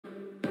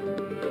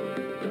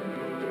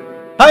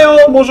Hello,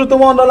 bonjour tout le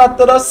monde,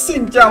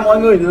 xin chào mọi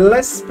người.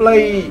 Let's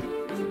play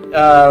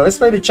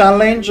the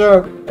challenge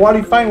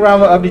qualifying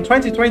round of the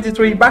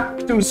 2023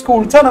 Back to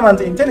School Tournament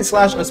in Tennis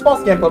Slash, a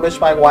sports game published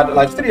by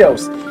Wildlife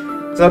Studios.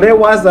 So there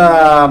was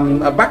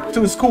a Back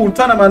to School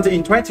tournament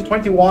in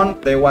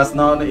 2021. There was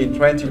none in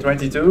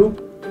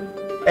 2022.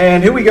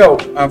 And here we go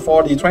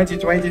for the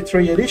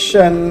 2023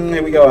 edition.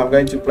 Here we go. I'm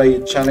going to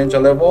play Challenger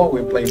level.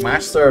 We'll play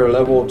Master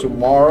level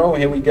tomorrow.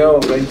 Here we go.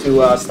 I'm going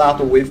to start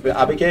with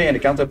ABK and the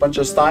Counter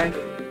Puncher style.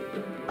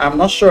 I'm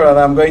not sure that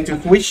I'm going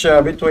to switch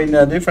between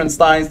different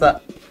styles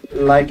that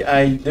like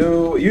I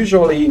do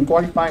usually in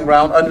qualifying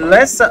round,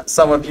 unless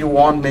some of you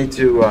want me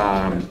to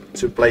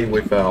play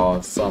with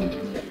some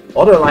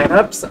other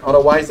lineups.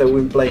 Otherwise, I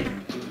will play.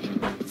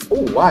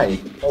 Oh,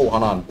 why? Oh,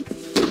 hold on.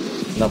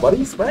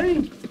 Nobody's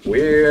playing.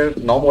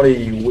 Weird.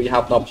 Normally we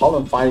have no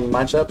problem finding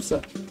matchups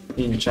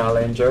in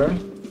Challenger.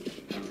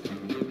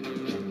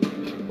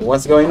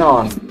 What's going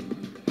on?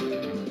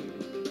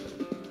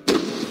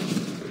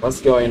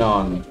 What's going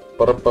on?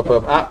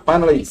 Ah,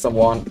 finally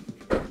someone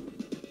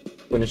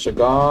finish a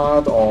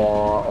guard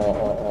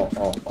or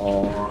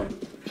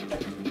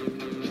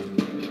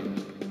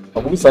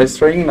a blue side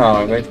string. Now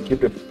I'm going to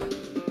keep it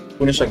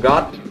finish a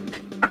guard.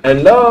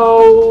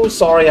 Hello,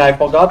 sorry I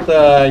forgot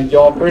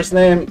your first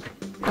name.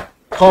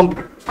 Can't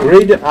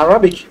read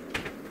Arabic.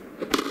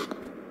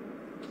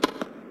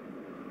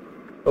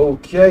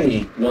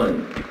 Okay.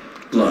 One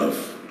glove.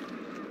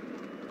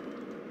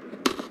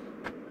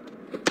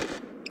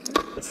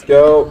 Let's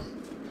go.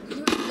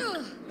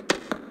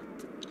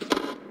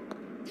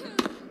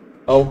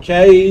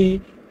 Okay.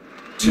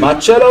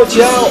 Marcello,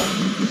 ciao.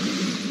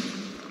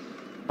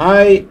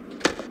 Hi.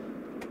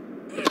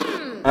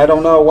 I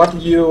don't know what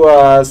you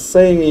are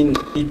saying in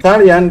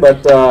Italian,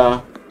 but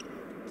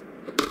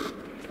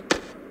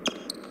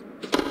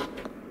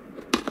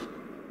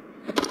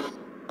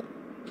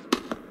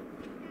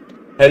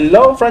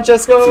hello,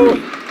 Francesco.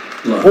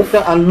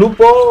 Boca and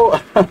Lupo.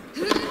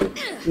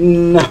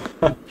 No,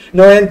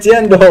 no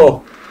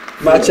entiendo,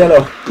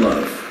 Marcello.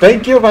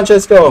 Thank you,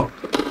 Francesco.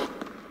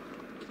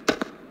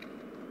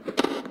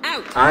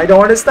 I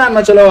don't understand,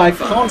 Marcello. I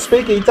can't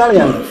speak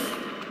Italian.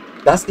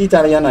 That's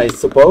Italian, I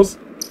suppose.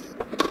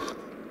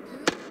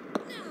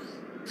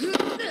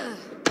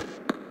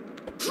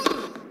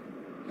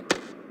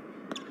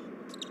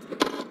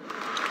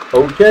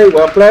 Okay,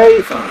 well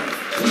played.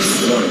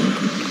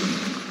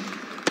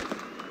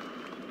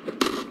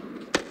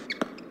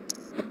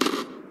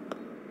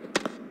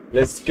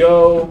 Let's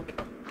go.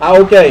 Ah,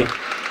 okay.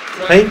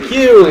 Thank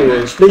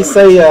you. Please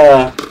say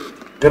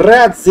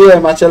grazie,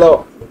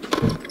 Marcello.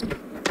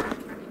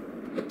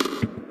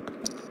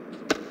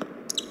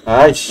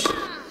 Aish.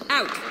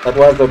 That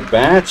was a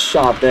bad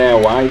shot there.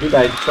 Why did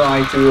I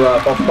try to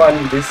for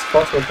fun this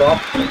first drop?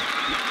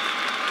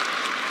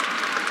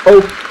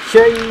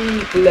 Okay,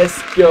 let's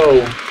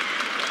go.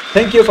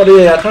 Thank you for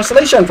the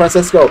translation,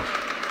 Francisco.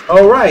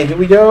 All right, here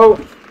we go.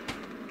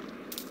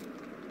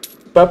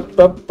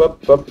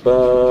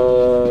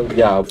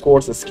 Yeah, of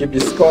course, I skip the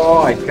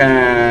score. I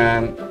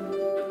can.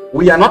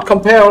 We are not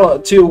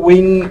compelled to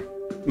win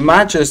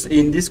matches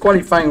in this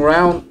qualifying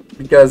round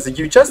because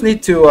you just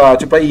need to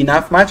play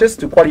enough matches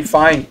to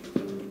qualify.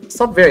 It's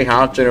not very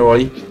hard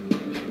generally.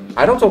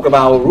 I don't talk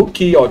about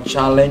rookie or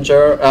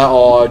challenger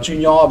or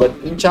junior, but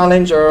in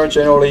challenger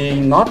generally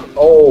not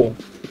all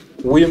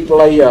will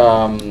play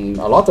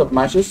a lot of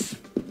matches.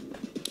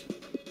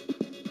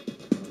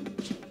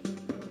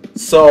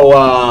 So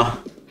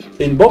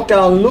in bocca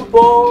al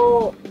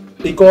lupo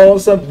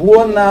equals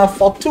buona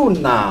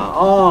fortuna.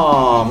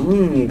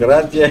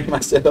 Grazie,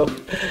 Marcelo.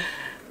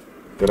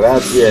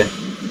 Grazie.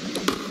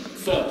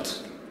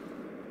 Fault.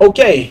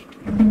 Okay.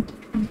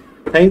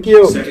 Thank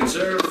you. Second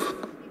serve.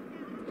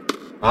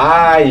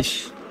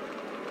 Aish.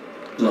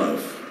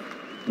 Love.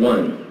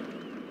 One.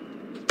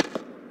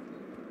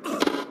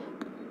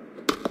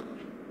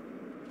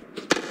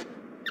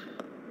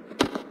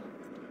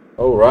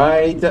 All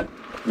right.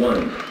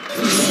 One.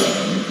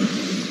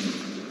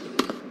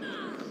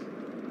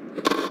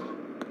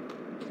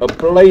 A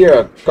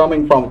player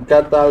coming from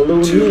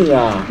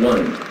Catalonia,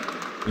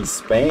 in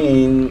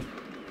Spain.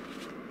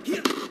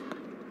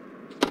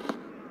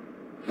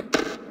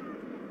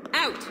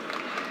 Out.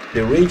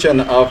 The region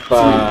of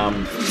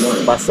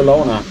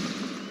Barcelona,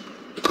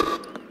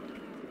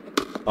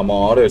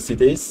 among other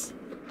cities.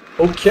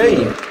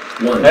 Okay.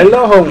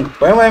 Hello, home.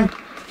 Welcome.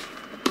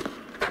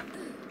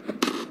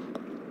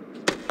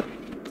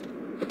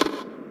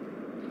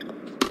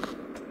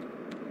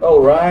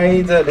 All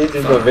right. This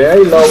is a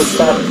very low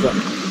start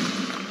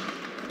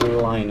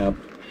lineup.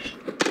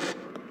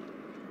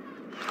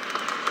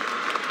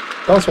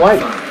 That's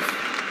white.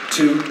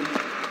 2.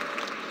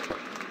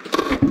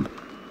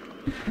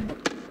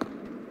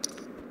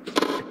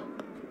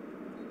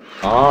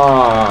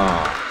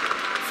 Ah.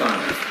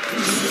 5.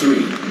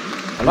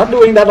 3. I'm not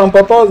doing that on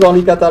purpose,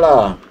 only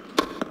Catala.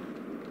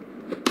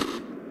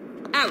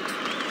 Out.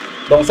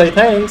 Don't say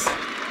thanks.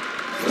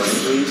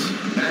 Please.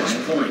 Match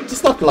point.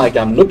 It's not like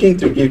I'm looking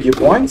to give you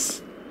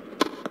points.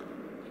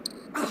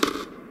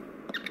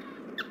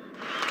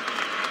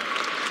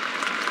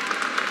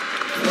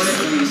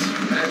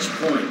 Match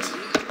point.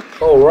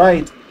 All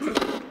right.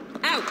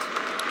 Out.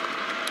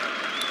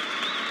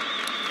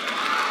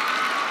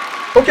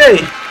 Okay,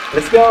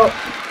 let's go.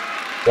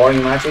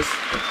 Boring matches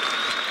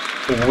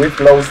with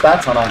low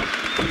stats. Hold on.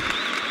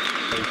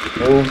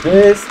 Move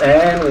this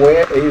and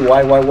where? Hey,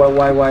 why?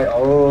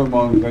 Oh,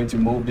 I'm going to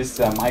move this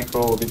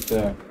micro a bit.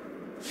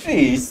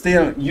 Hey,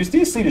 you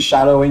still see the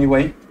shadow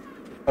anyway.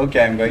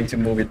 Okay, I'm going to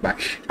move it back.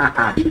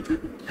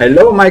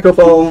 Hello,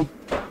 microphone.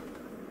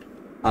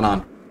 Hold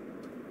on.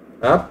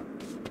 Up.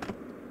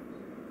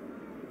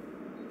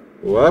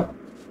 Whoop.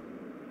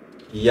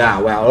 Yeah,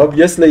 well,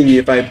 obviously,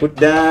 if I put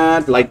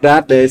that like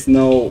that, there's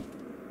no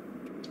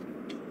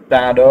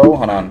shadow.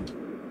 Hold on.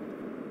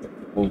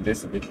 Move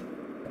this a bit.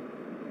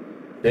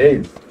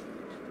 There's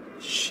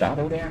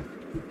shadow there.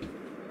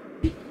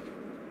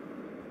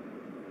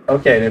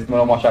 Okay, there's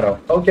no more shadow.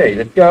 Okay,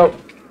 let's go.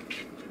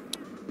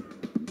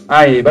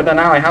 But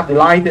now I have the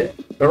light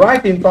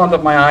right in front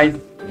of my eyes.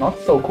 Not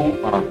so cool.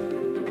 Hold on.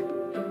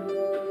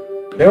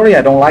 Really,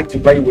 I don't like to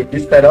play with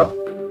this setup,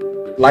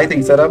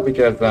 lighting setup,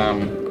 because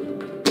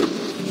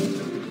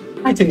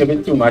I think a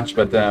bit too much.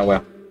 But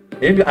well,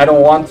 if I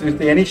don't want to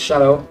see any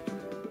shadow,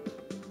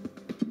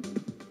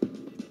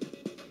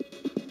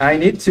 I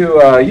need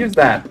to use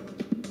that.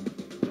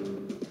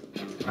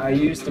 I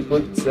used to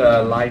put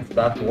light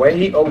that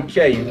way.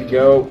 Okay, here we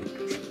go.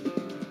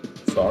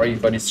 Sorry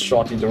for this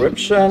short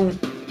interruption.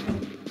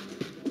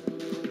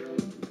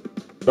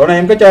 Độ này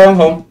em có chơi không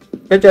Hùng?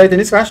 Có chơi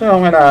tennis clash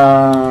không hay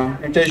là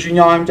em chơi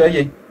junior em chơi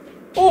gì?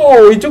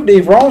 Oh, he took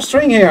the wrong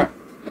string here.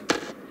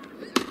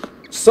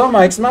 So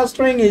my X-Max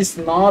string is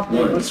not.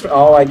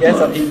 Oh, I guess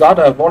that he got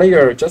a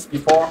volleyer just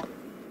before.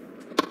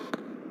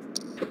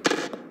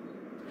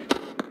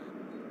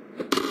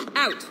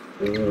 Out.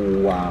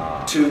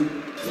 Wow. 2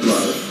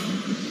 love.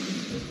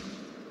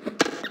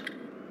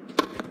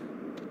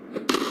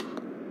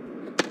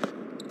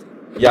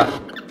 Yeah.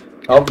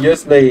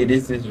 Obviously,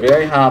 this is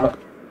very hard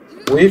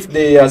with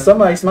the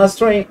summer X-Max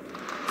string.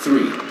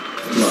 3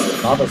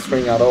 love. Not a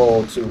string at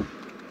all to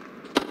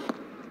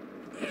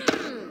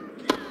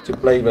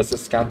play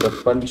versus counter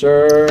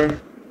puncher.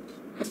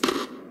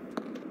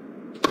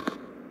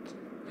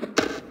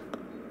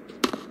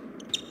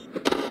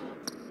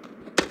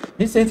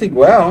 He's hitting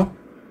well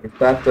with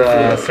that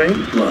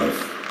string.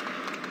 Love.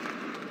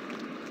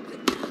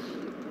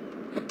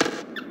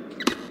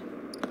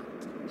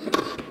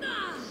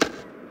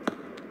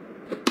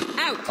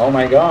 Out. Oh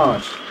my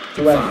gosh.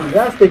 Too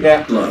enthusiastic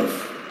there.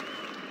 Love.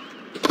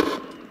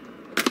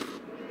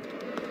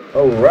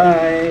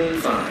 Alright.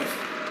 5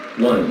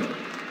 1.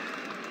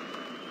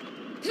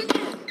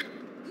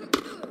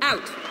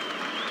 Out.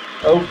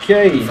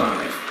 Okay.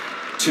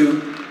 5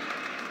 2.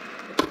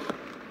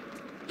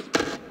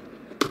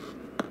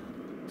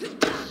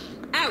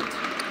 Out.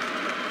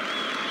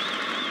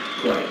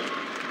 Play.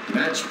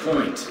 Match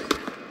point.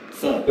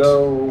 Fault.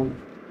 Go.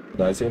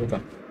 Đợi xíu nữa coi.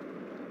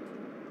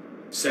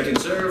 Second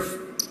serve.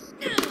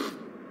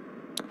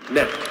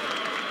 Net.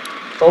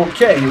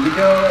 Okay, here we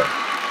go.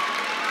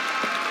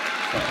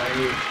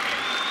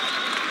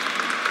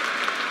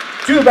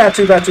 Too bad.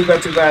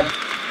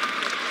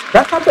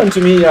 That happened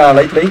to me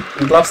lately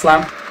in Glove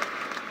Slam.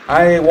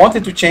 I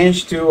wanted to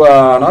change to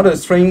another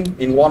string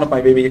in one of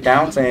my baby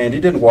accounts and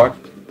it didn't work.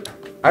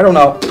 I don't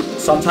know.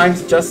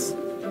 Sometimes it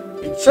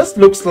just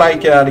looks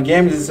like the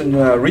game isn't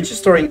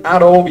registering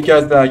at all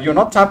because you're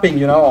not tapping,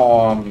 you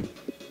know,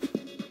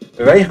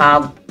 very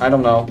hard. I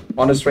don't know,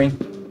 on the string.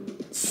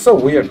 So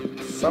weird.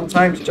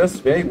 Sometimes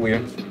just very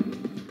weird.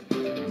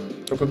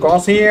 Took a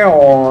course here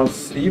or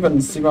even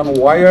C1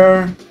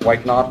 wire. Why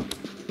not?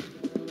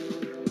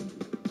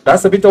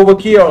 That's a bit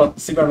overkill,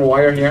 C1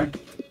 wire here.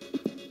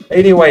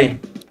 Anyway,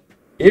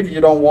 if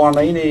you don't want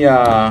any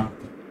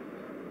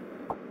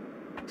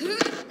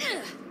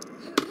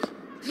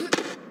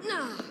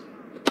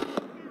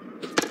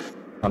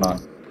hold on.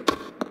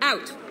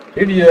 Out.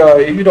 If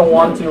you don't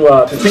want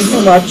to think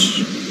too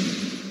much,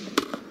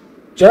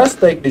 just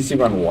take the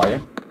C1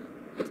 wire.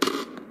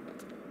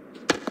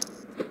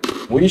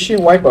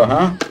 Windshield wiper,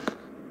 huh?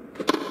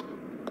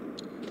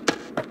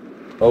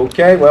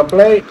 Okay, well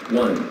played.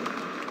 1.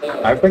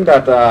 I think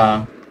that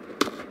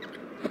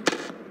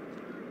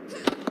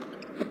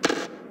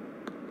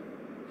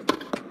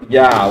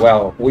yeah,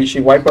 well,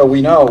 windshield wiper,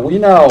 we know.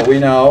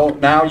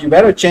 Now you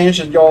better change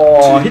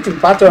your hitting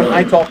pattern,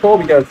 I thought,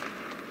 because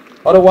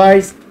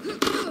otherwise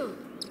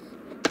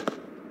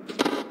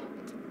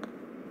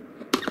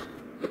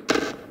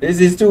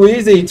this is too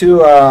easy to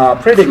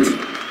predict.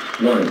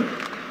 1.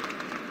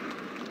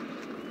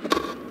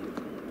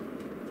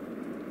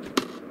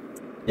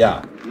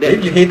 Yeah,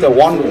 if you hit the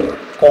one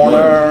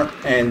corner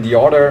and the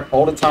other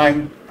all the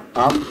time,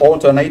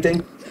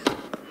 alternating.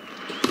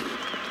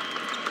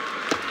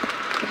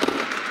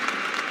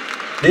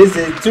 This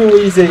is too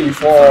easy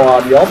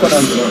for the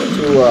opponent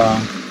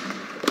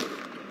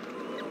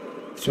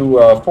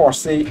to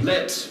foresee.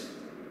 Net.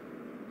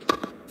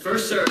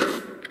 First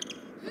serve.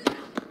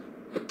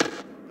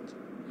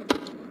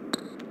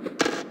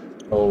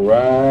 All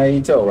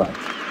right.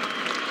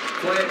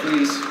 Quiet,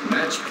 please.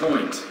 Match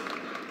point.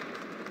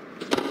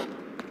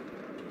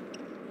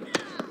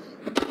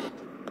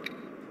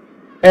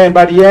 And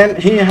by the end,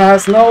 he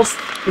has no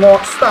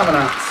more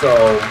stamina,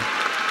 so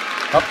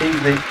not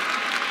easy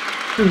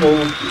to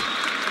move,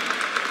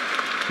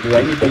 to do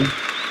anything.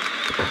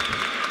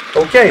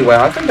 Okay,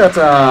 well, I think that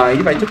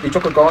if I took the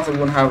chocolate cards, I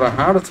would have a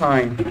harder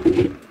time.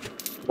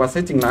 Was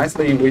hitting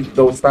nicely with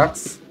those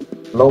stats,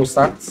 low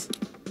stats.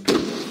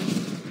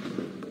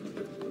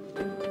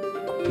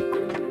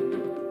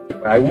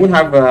 I would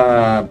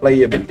have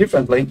played a bit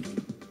differently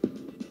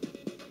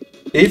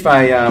if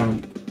I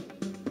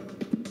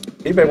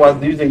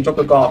was using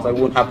chocolate cards. I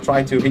would have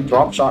tried to hit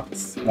drop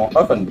shots more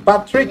often.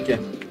 Patrick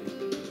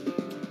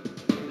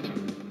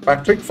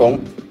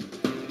Fong.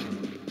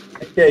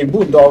 Okay,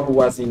 Bulldog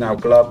was in our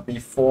club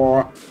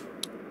before.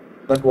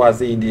 That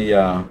was in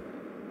the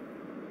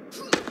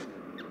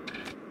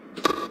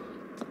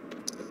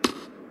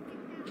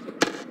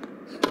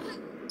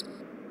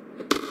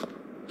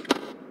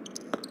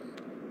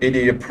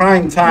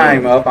prime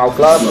time of our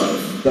club.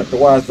 That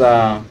was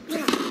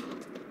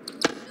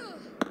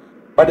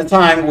by the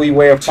time we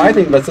were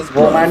fighting versus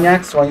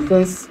Romaniacs, for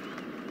instance.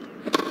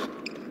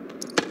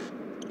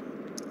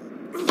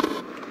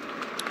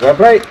 Well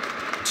played.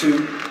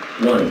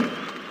 2-1.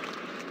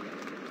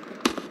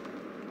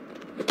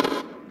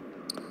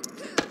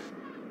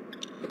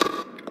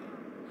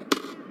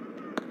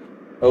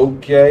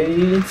 Okay.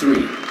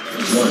 3-1.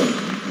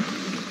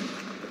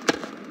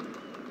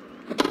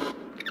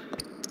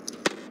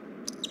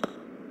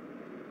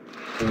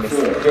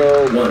 Let's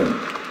go. 4-1.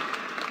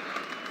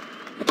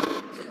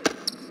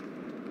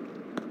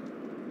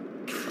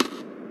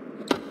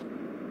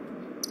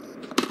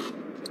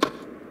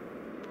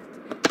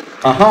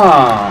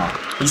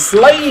 Aha! He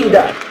slayed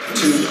that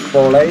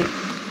volley.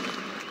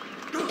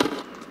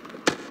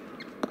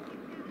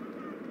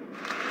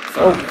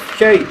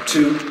 Okay.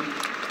 2.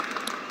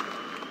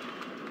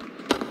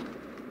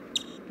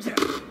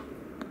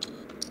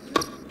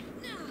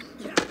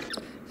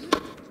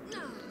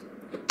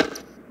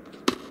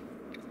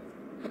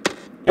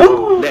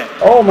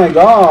 Oh my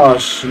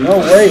gosh, no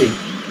way.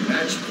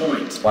 Match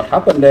point. What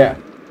happened there?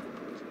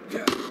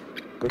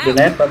 With the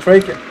net,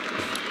 Patrick.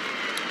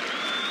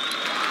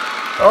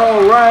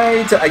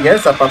 Alright, I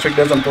guess Patrick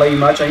doesn't play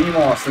much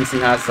anymore since he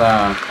has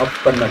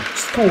opened a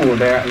school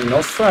there in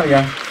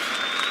Australia.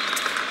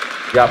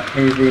 Yep,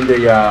 he's in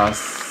the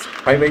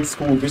private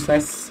school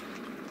business.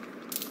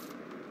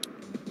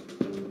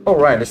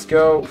 Alright, let's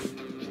go.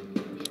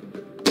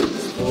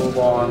 Let's move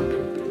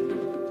on.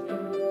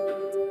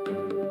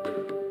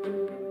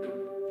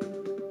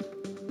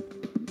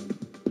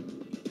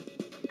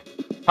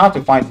 Hard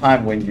to find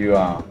time when you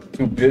are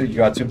too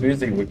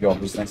busy with your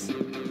business.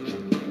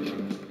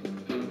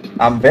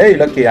 I'm very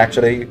lucky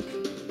actually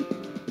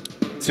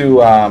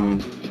to I'm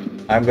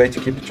going to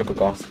keep the chocolate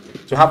cards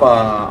to have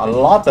a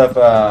lot of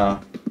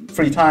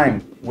free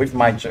time with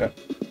my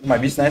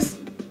business,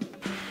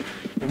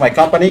 with my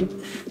company.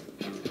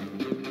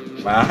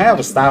 I have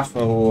a staff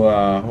who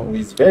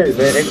is very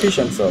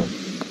efficient, so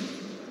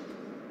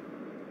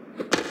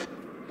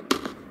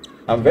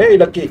I'm very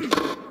lucky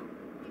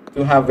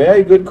to have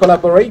very good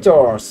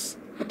collaborators.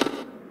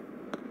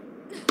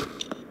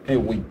 Here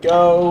we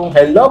go.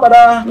 Hello,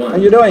 Bada. How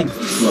you doing?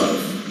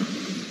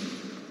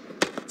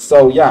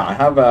 So yeah, I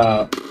have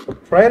a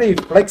pretty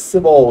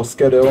flexible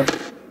schedule.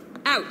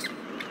 Out.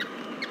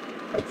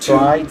 I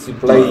try to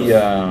play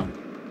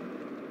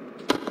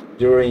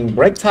during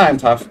break time,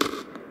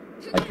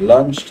 like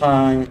lunch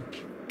time.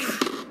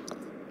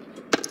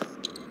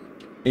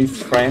 In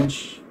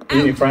French,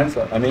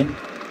 I mean,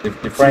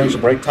 the French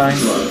break time.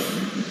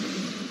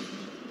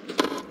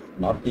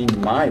 Not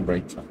in my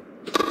break time.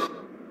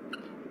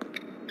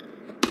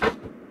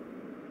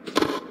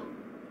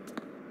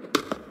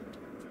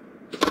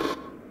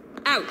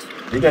 Out.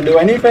 You can do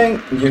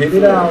anything, you hit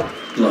it out.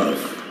 Love.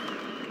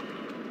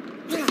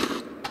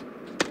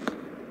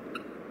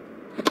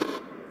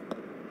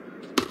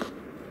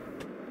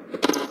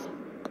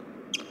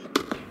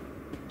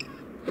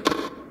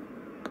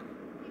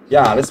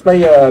 Yeah, let's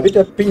play a bit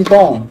of ping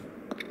pong.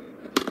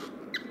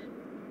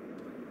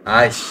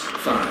 Nice.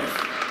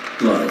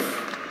 5. Love.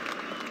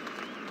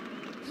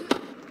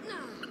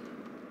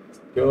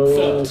 Go.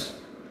 Fault.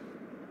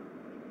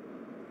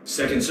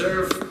 Second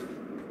serve.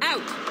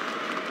 Out.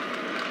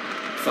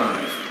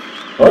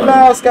 5.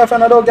 Hola, Oscar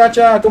Fernando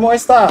Gacha, ¿cómo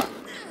está?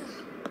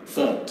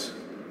 Fault.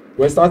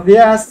 Buenos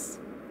días.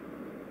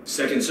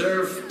 Second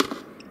serve.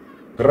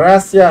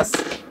 Gracias.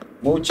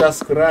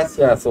 Muchas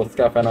gracias,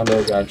 Oscar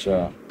Fernando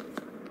Gacha.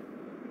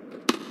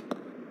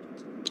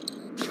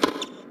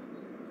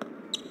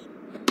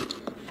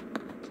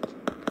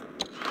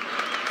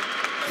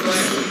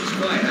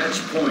 Quiet. Match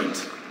point.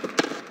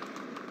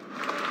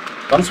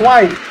 One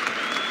swipe.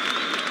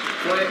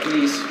 Quiet,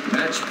 please.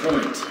 Match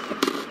point.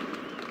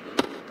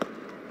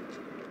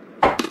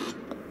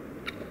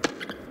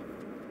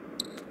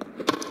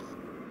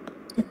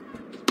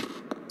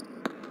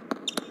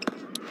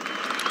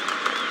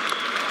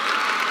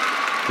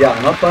 Yeah,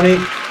 not funny.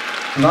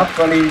 Not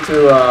funny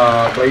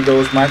to play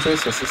those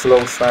matches as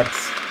slow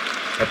stats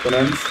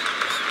opponents.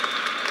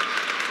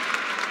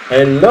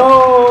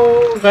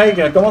 Hello,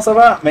 Greg. Comment ça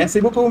va? Merci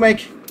beaucoup,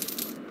 mec.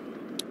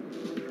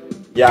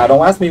 Yeah,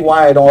 don't ask me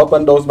why I don't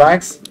open those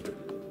bags.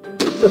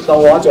 Just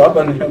don't want to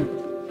open them.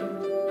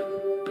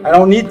 I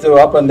don't need to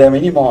open them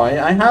anymore.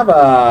 I have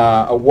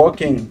a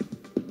working...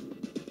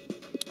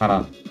 Hold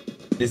on.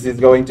 This is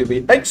going to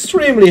be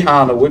extremely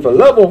hard with a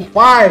level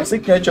 5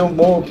 signature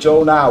move,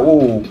 Jonah.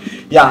 Ooh.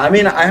 Yeah, I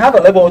mean, I have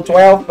a level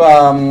 12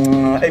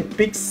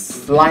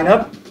 Apex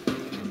lineup.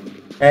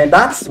 And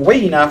that's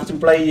way enough to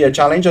play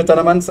Challenger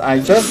tournaments. I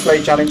just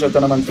play Challenger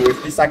tournaments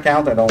with this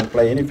account. I don't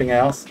play anything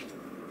else.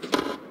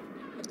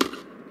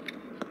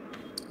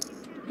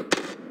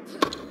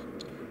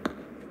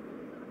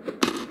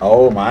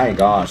 Oh my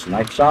gosh,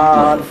 nice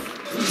shot.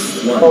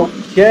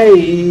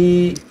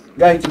 Okay.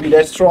 Going to be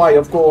destroyed,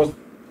 of course.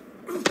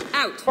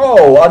 Out.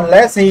 Oh,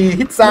 unless he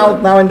hits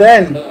out now and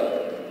then.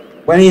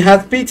 When he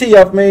has pity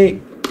of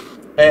me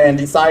and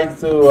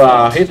decides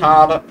to hit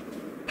hard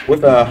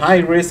with a high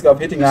risk of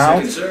hitting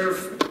out,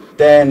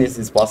 then this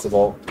is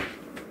possible.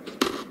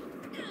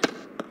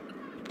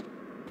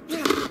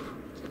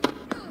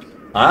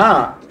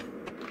 Ah.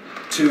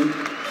 2-1.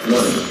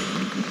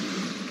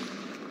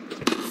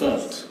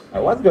 Fault. I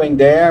was going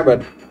there,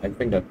 but I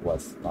think that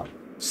was not.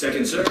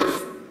 Second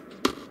serve.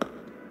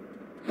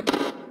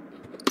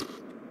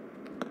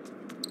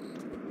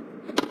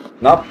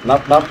 Nope,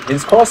 nope, nope.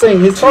 He's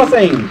crossing, he's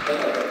crossing.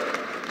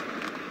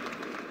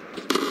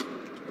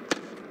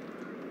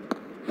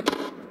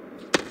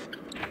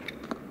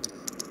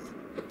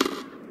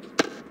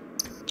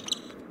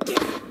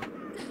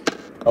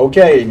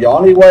 Okay, the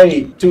only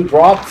way to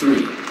drop. 3,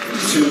 2.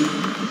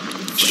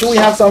 Should we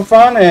have some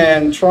fun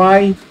and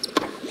try?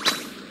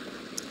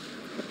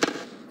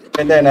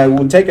 And then I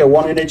will take a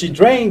 1 energy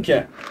drink.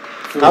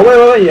 Ah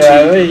ouais,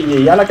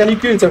 il y a la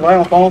canicule, c'est vrai,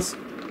 en France.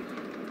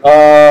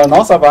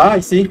 Non, ça va,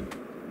 ici.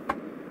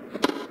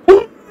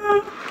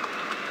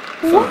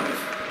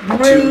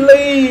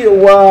 Really?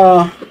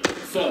 Wow.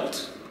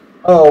 Fault.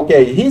 Oh,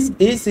 okay, he's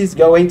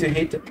going to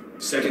hit.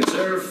 Second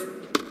serve.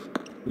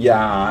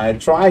 Yeah, I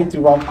tried to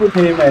run with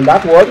him and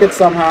that worked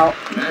somehow.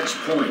 Match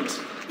point.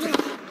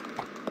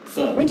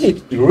 Fault. I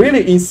think he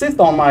really insists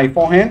on my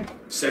forehand.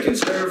 Second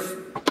serve.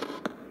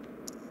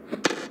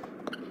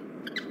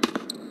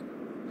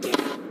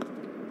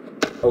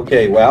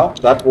 Okay, well,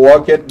 that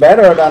worked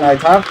better than I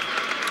thought.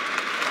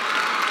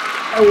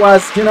 I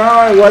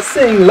was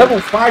saying level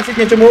 5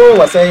 signature move. I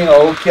was saying,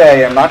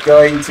 okay, I'm not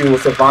going to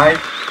survive.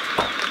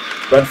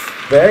 But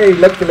very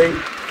luckily,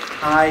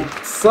 I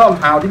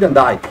somehow didn't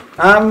die.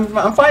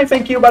 I'm fine,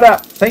 thank you,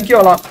 but thank you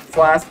a lot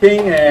for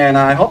asking, and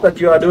I hope that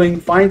you are doing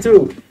fine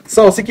too.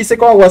 So Siki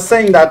Seko was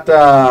saying that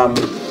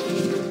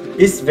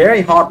it's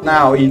very hot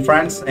now in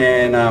France,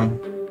 and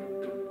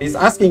he's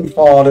asking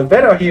for the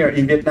weather here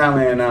in Vietnam,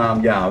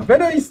 and yeah,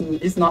 weather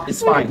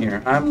is fine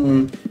here.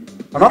 I'm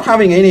not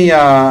having any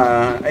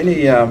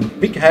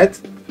big head.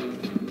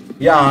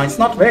 Yeah, it's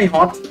not very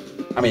hot.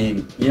 I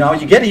mean, you know,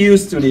 you get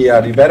used to the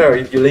weather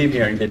if you live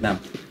here in Vietnam.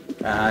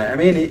 I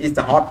mean, it's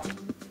the hot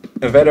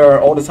weather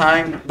all the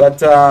time,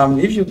 but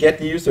if you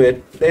get used to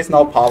it, there's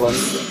no problem.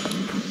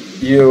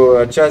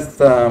 You just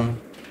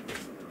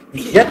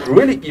get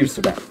really used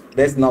to that.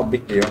 There's no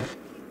big deal.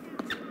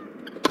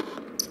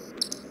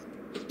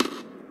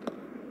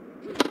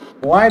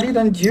 Why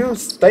didn't you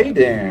stay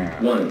there?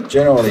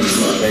 Generally,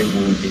 they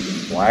will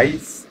hit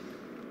twice.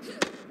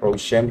 Pro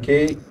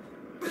Shemke.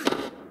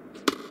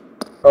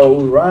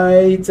 All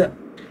right.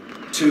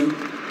 2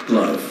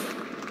 love.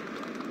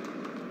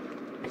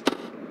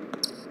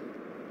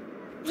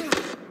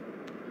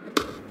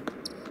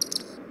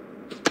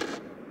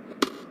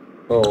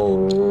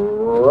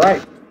 All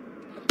right.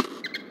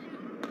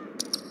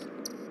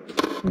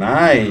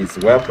 Nice.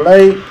 Well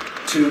played.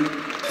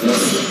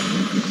 2-1.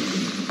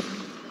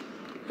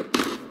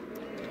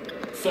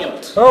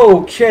 Fault.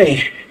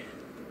 Okay.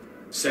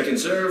 Second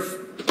serve.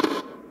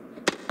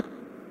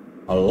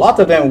 A lot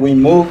of them we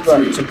move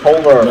to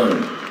cover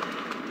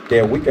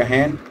their weaker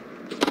hand.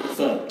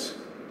 Fault.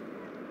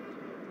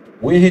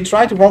 He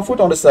tried to run foot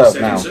on the serve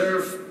now. Second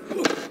serve.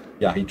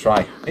 Yeah, he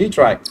tried. He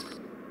tried.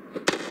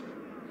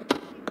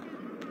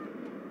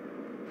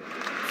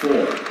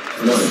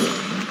 4-1.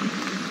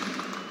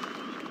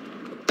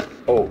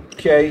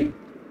 Okay.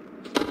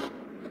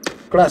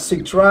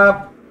 Classic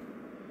trap.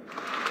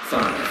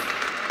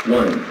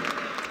 5-1.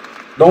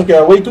 Donc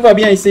oui, tout va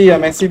bien ici.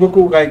 Merci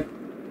beaucoup, Greg.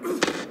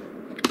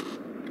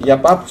 Il n'y a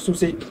pas de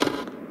souci.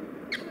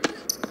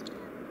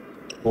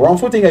 Wrong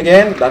footing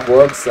again. That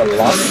works a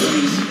lot.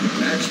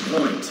 Match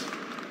point.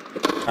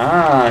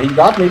 Ah, he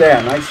got me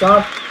there. Nice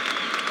shot.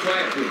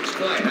 Quiet, please.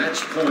 Quiet.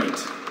 Match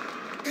point.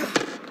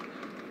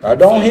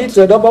 Don't hit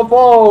the double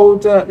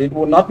fault. It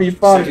would not be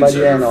fun by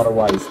the end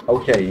otherwise.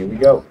 Okay, here we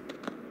go.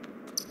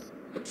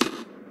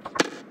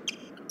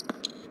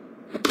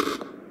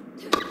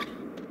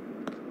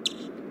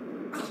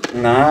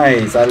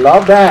 Nice. I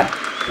love that.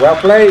 Well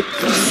played.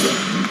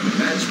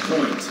 Match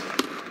point.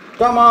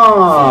 Come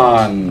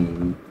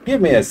on.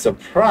 Give me a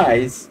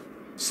surprise.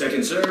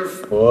 Second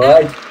serve.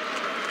 What?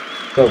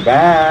 So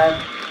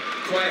bad.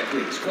 Quiet,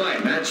 please.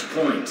 Quiet. Match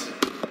point.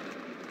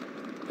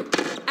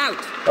 Out.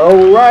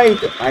 Alright,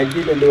 I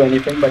didn't do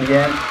anything, but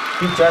again,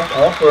 he just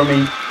offered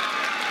me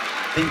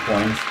 3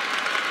 points.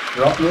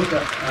 Rót nước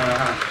nữa.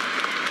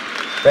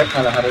 Tép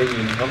hay là HDI gì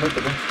rót nước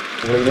được không?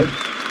 Một ly nước.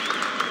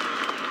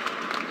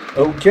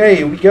 Okay,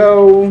 here we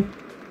go.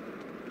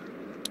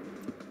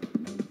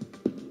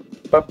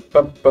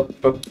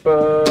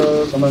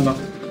 Cảm ơn con.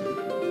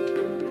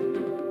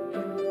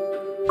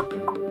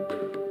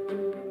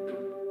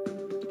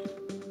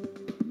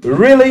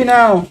 Really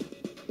now?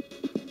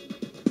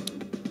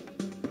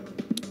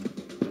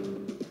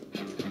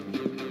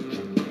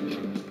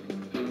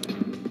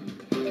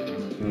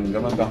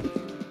 Cảm ơn con.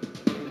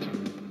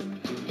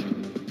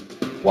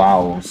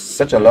 Wow,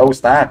 such a low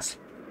stats.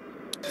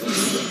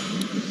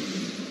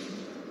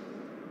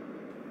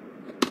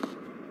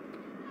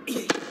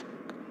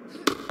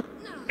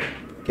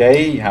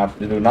 Okay, you have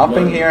to do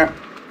nothing here.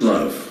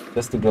 Love.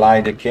 Just to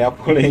glide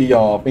carefully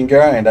your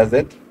finger, and that's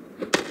it.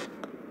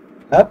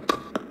 Up.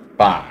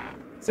 Bah.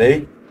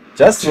 See?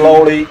 Just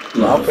slowly,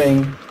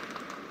 nothing.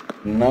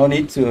 No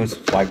need to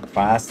swipe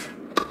fast.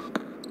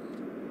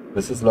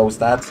 This is low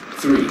stats.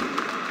 3.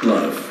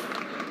 Love.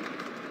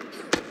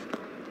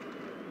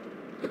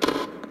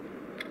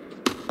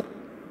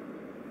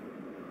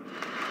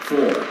 4.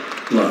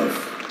 Love.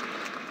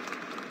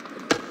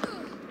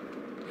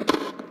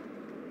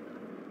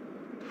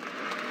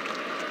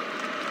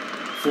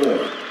 4.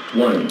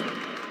 1.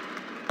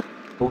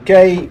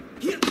 Okay.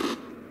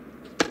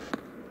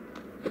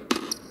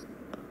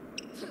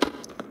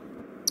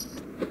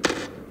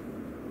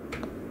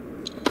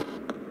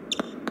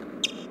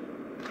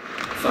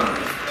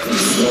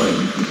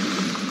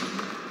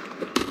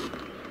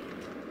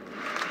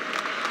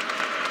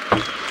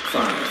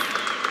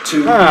 5.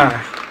 2.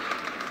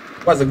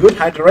 Was a good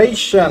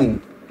hydration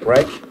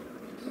break.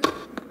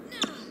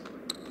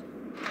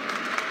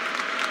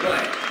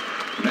 Quiet.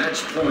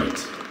 Match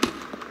point.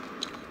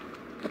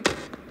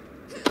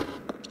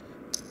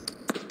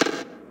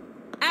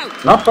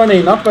 Out. Not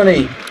funny, not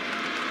funny.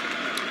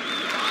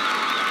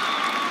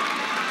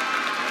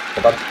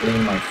 Forgot to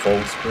clean my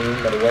full screen,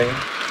 by the way.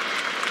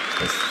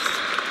 Let's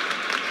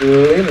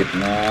clean it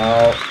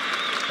now.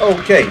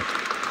 Okay.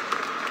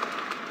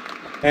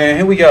 And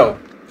here we go.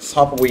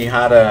 Top we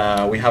have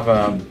a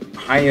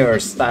higher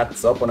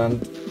stats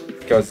opponent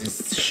because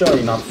it's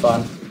surely not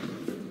fun.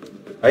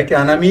 Avec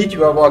un ami, tu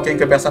vas voir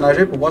quelques personnes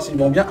âgées pour voir s'ils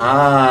vont bien.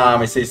 Ah,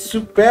 mais c'est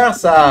super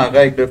ça,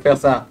 Reg, de faire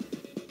ça.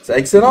 C'est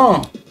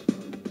excellent.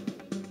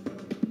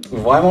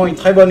 Vraiment une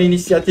très bonne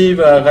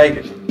initiative,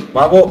 Reg.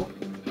 Bravo.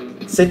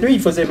 Cette nuit,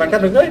 il faisait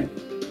 24 degrés.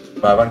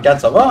 Bah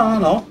 24, ça va, hein,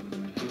 non?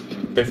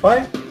 Il fait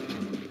frais.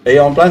 Et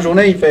en pleine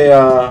journée, il fait...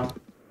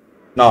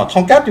 Non,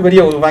 34, tu veux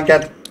dire, ou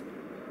 24?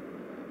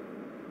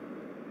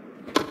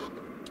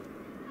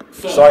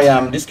 Sorry,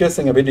 I'm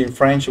discussing a bit in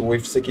French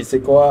with Seki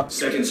Sekwa.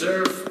 Second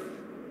serve.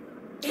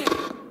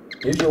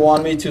 If you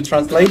want me to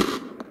translate,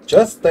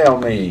 just tell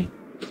me.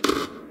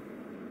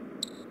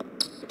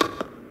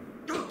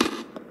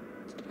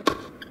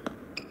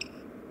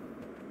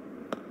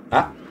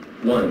 Ah,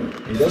 1.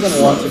 he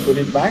doesn't want to put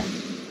it back.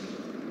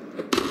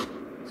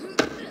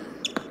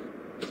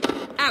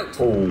 Out.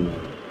 Oh.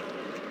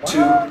 2.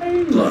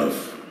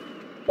 Love.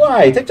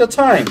 Why? Take your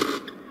time.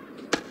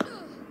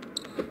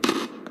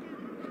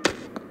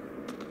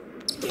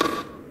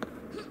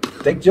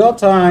 Take your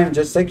time.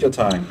 Just take your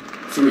time.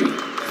 3. Love.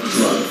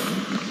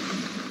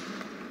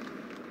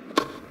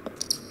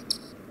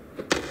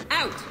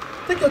 Out.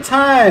 Take your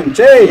time,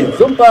 Jay.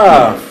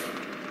 Zumba.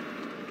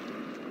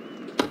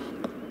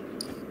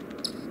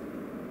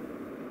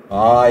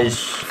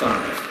 Aish.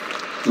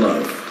 5.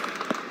 Love.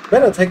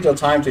 Better take your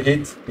time to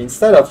hit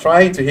instead of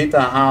trying to hit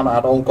a hand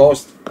at all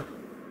cost.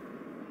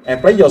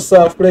 And play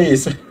yourself,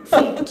 please.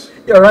 Fault.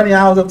 You're running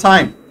out of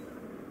time.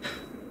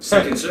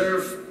 Second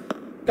serve.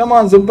 Come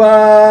on,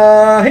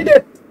 Zumba. Hit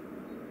it.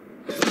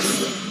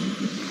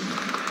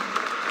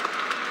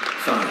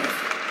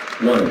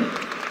 5.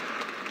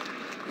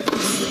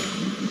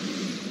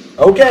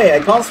 1. Okay, I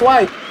can't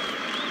swipe.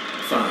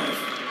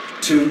 5.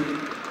 2.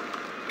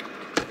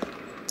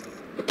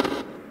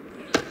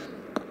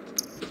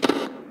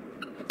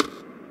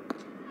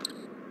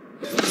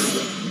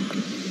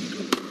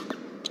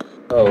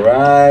 All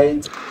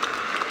right.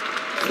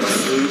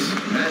 Please.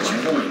 Match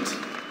point.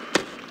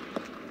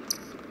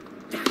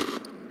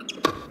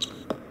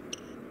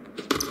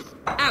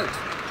 Out.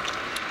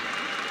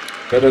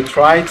 Better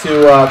try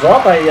to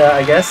drop,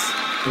 I guess,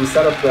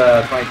 instead of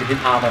trying to hit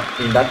armor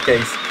in that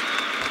case.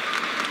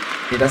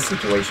 In that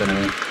situation, I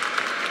mean.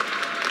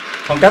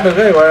 34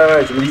 degrés,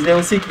 ouais, je me disais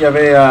aussi qu'il y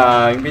avait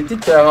une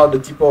petite erreur de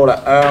typo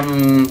là.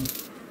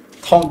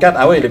 34,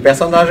 ah oui, les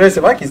personnes âgées, c'est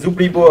vrai qu'ils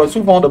oublient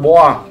souvent de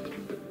boire.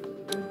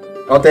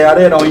 Quand t'es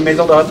allé dans une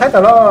maison de retraite,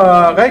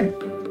 alors, Greg?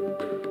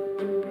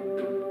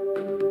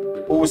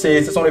 Ou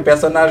ce sont les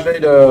personnes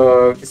âgées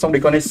qui sont des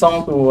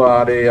connaissances ou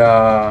des...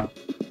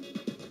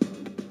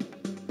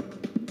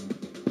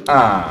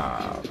 Ah,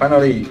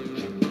 finally,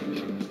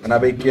 an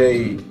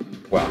ABK,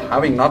 well,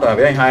 having not a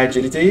very high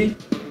agility.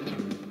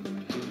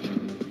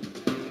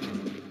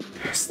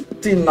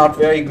 still not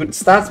very good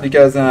stats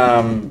because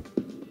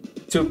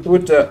to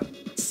put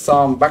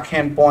some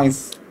backhand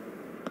points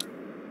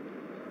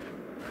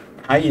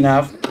high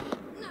enough,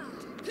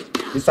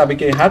 this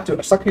Abike had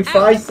to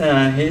sacrifice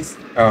his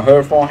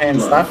her forehand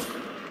stats.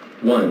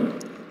 1.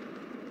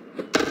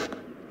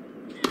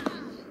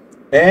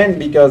 And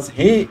because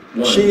she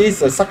is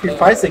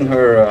sacrificing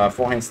her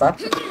forehand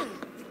stats.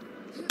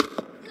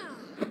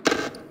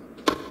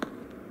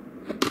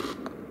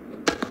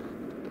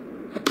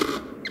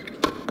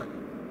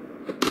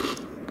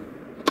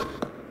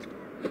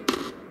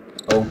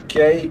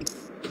 Okay.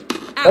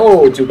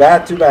 Oh, too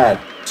bad, too bad.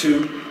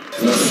 2. 1.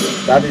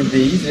 That is the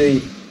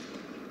easy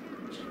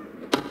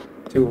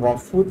to wrong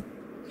foot.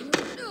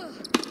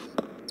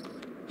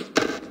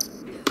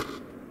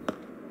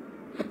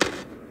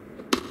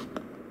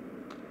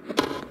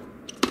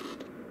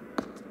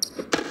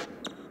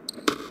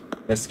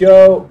 Let's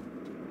go.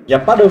 Il n'y a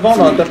pas de vent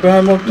dans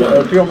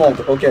le pure monte.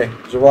 Ok,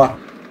 je vois.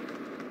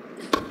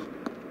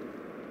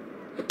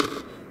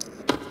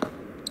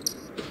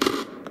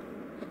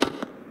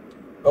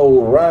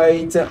 All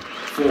right. 4.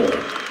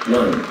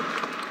 1.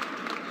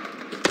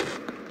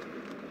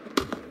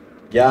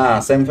 Yeah,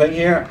 same thing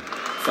here.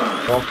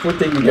 5. Wrong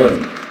footing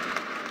good.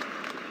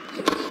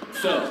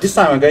 This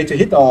time I'm going to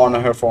hit on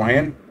her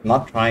forehand,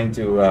 not trying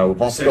to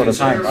wrong foot all the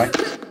time, right?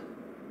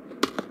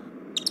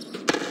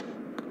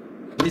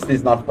 This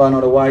is not fun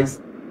otherwise.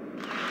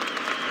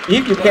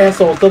 If you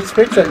cancel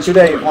subscription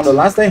today on the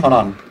last day, hold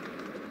on.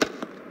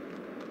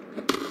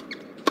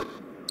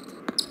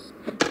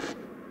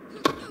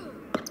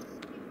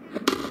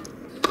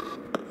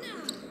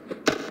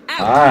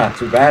 Ah,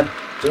 too bad,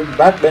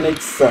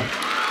 Benix.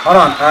 Hold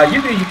on,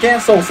 you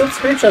cancel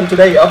subscription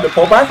today of the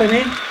pop-up, I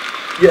mean?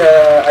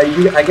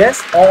 I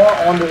guess, or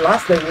on the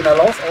last day when I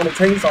lost all the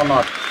things or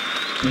not?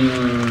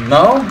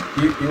 No,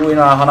 you will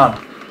not, hold on.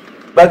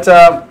 But,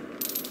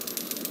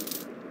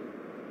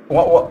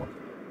 what?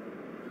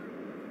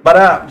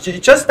 But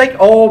just take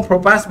all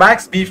pro-pass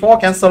backs before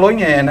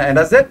canceling and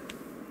that's it.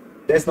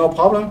 There's no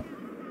problem.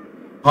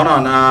 Hold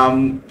on,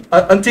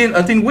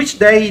 until which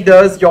day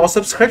does your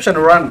subscription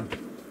run?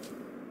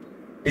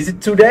 Is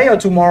it today or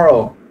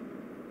tomorrow?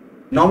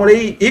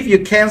 Normally, if you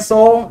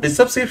cancel the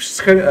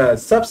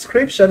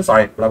subscription,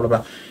 sorry, blah blah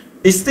blah,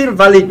 it's still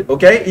valid.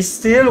 Okay, it's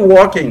still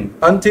working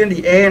until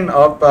the end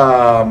of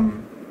the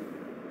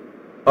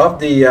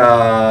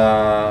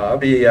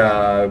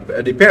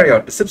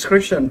period, the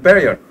subscription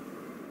period.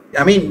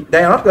 I mean,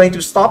 they're not going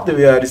to stop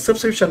the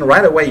subscription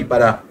right away,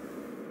 but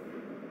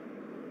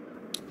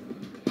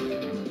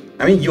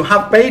I mean, you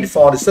have paid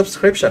for the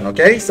subscription.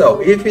 Okay, so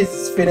if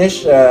it's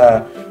finished.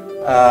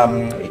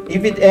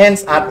 If it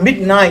ends at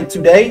midnight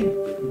today,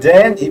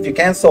 then if you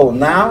cancel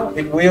now,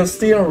 it will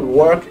still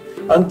work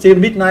until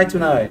midnight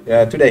tonight,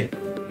 today.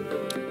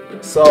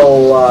 So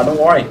don't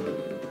worry.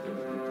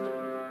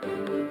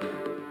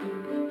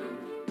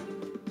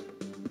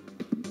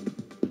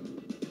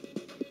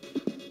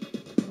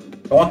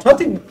 On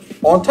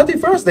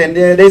 31st, then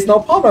there's no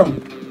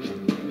problem.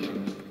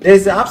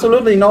 There's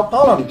absolutely no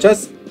problem.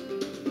 Just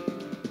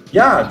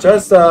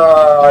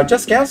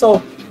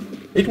cancel.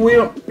 It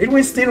will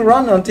still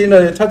run until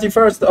the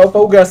 31st of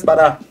August,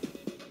 but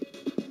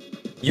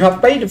you have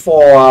paid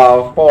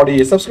for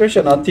the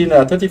subscription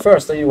until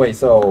 31st anyway,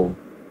 so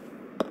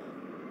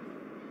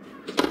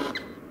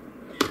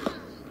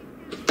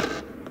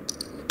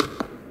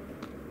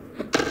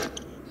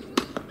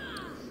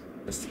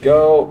let's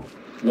go.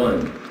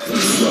 1.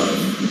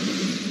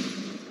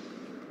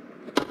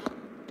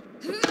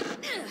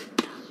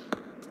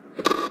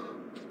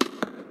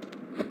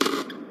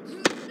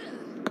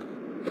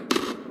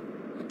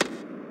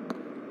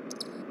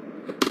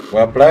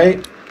 Well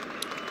played.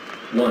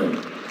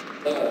 1.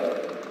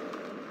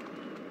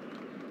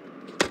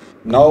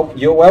 No,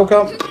 you're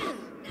welcome.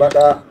 But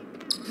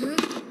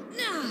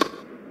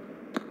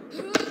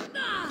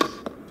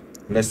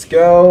let's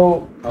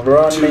go. I'm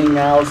running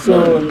out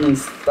soon.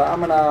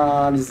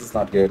 Stamina. This is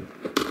not good.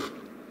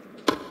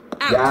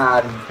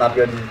 Yeah, this is not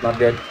good. This is not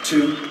good.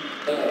 2.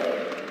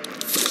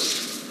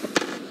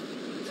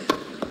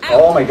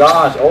 Oh my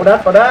gosh! All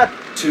that for that?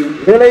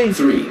 2. Really?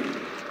 3.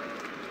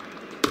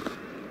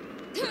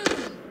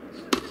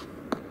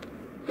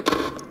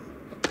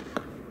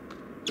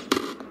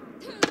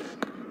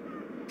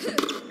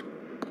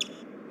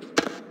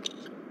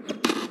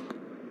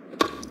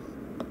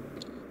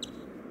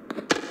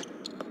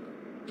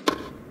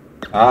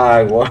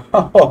 Ah,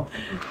 wow!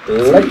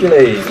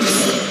 Luckily,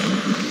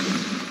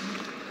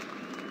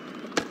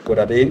 put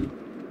that in.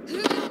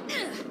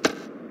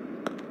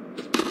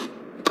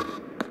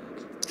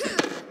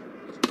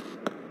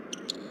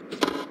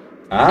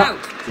 Ah,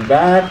 too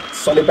bad.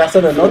 Sont les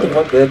personnes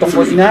de ton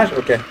voisinage?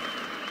 Ok.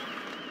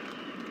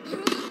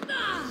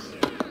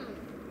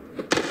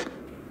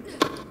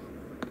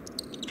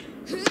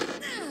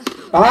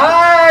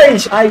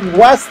 I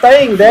was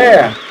staying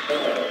there,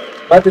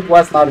 but it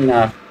was not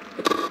enough.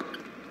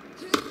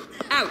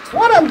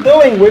 What I'm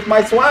doing with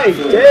my swipe?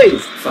 Jeez.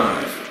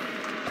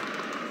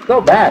 5. So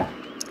bad.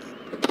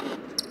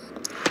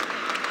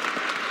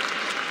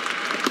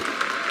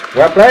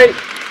 Well played.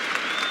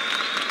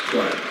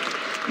 Play.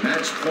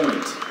 Match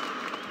point.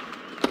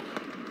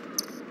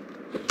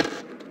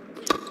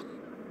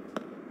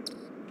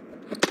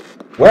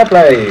 Well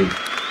played.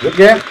 Good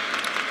game.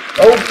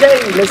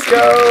 Okay, let's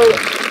go.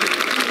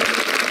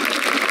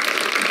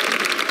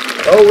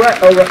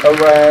 Alright, alright,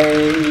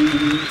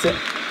 alright.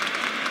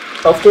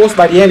 Of course,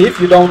 by the end, if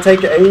you don't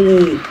take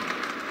any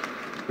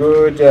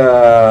good,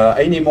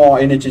 any more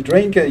energy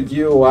drink,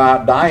 you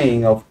are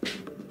dying of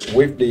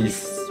with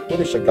this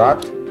foolish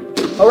god.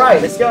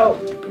 Alright, let's go.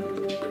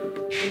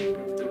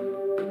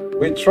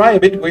 We try a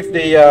bit with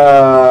the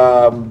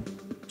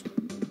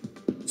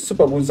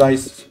super bullseye.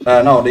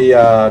 No,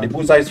 the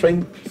bullseye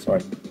string.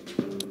 Sorry.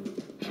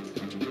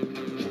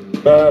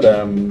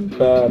 Ba-dum,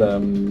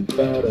 ba-dum,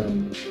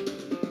 ba-dum.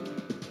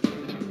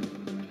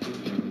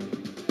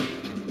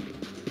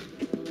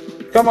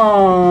 Come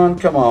on,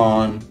 come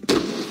on.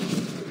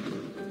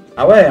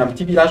 Ah ouais, un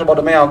petit village au bord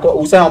de mer encore.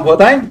 Où c'est, en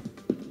Bretagne?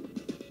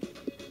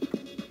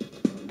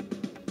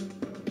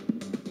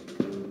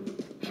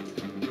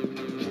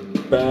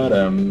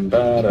 Badum,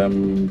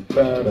 badum,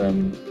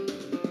 badum.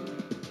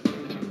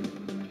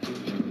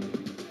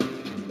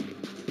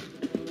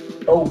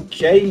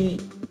 Okay,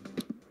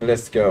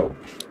 let's go.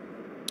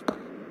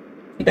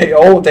 They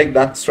all take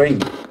that string.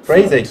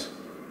 Crazy.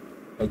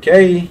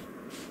 Okay.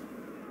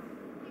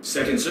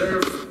 Second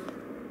serve.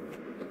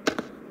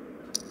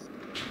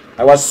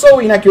 I was so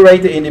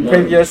inaccurate in the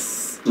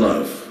previous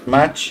Love.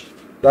 match.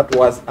 That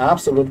was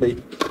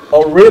absolutely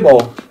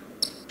horrible.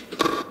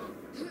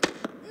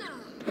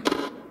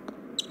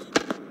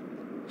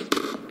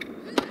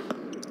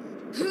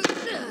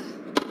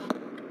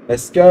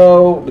 Let's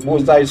go. The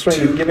bullseye string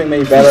is giving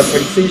me better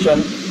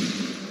precision,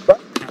 but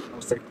no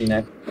safety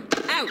net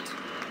Out.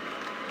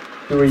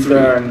 to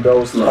return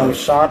those long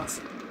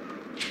shots.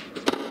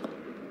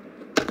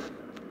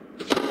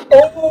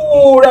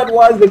 Oh, that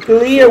was the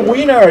clear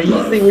winner.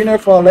 Easy winner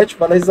for Lech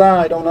Walesa.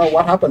 I don't know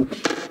what happened.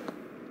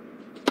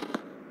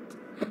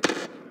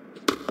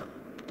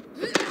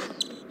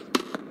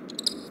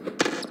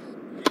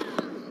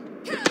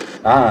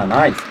 Ah,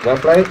 nice. Well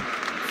played.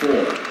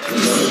 4-1.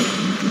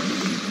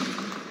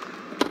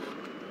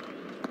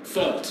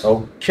 Fault.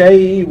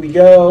 Okay, we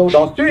go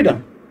dans le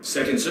sud.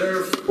 Second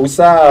serve. Où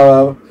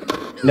ça,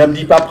 ne me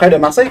dis pas près de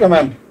Marseille quand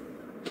même.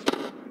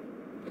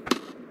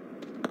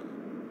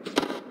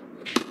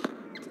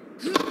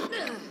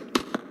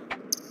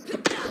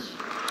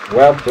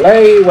 Well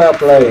played, well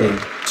played.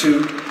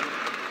 2.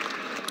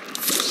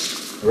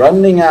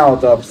 Running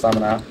out of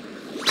stamina.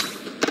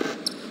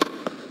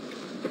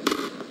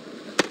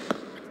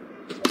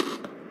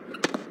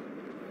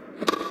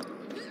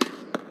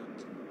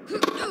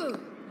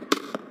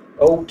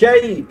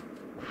 Okay.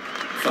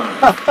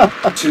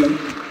 5-2.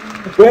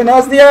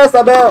 Buenos dias,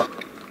 Abel.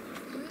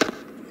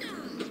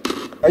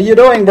 How you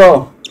doing,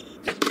 bro?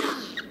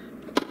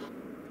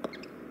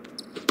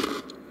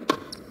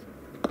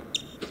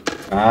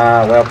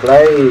 Ah, well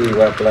played,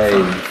 well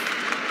played.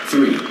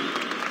 3.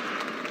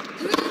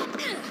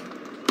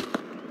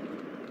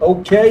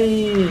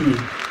 Okay.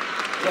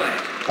 Play.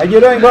 How you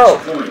doing, bro?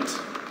 Match point.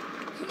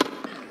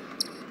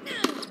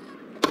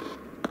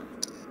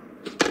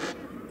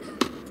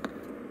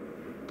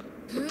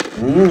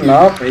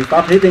 Nope, he's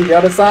not hitting the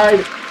other side.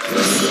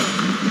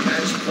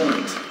 Match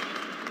point.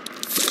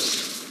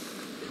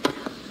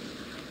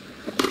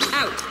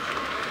 Out.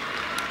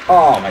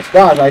 Oh my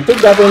gosh, I took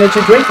that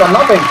energy drink for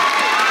nothing.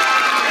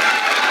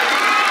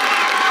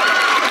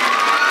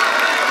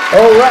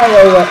 Alright,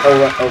 alright,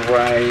 alright,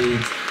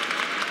 alright.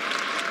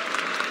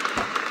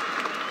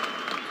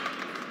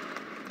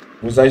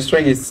 Bullseye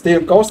string is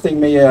still costing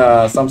me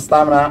some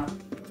stamina.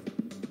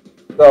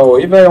 So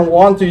if I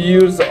want to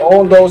use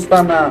all those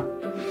stamina,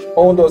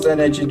 all those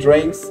energy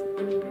drinks,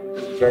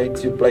 I'm going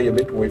to play a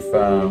bit with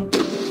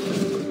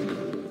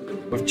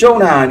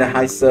Jonah and a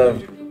high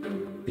serve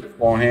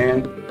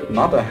beforehand.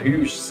 Not a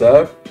huge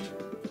serve.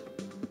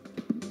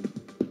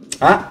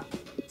 Ah,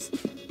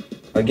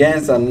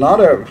 against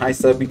another high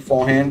serve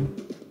beforehand.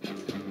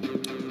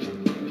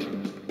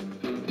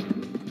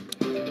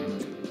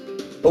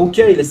 Ok,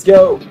 let's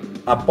go.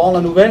 À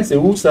Pont-la-Nouvelle, c'est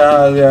où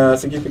ça?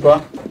 C'est qui fait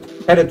quoi?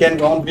 Près de quelle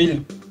grande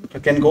ville? De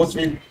quelle grosse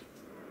ville?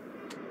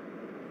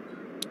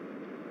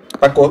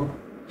 Pas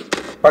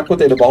à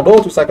côté de Bordeaux,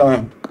 tout ça quand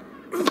même.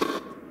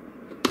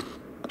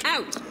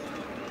 Out.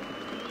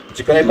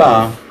 Je connais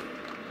pas, hein.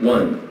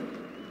 1.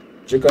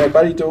 Je connais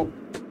pas du tout.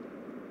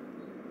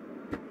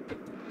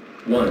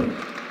 1.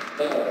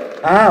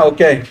 Ah,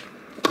 ok.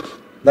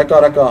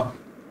 D'accord, d'accord.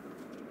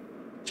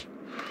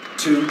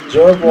 2. Je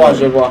vois,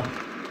 je vois.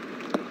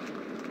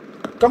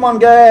 Come on,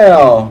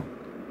 girl.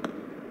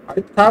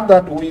 I thought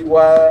that we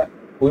were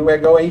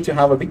going to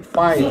have a big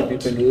fight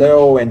between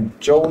Leo and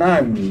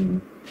Jonah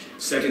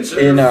Second serve.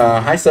 in a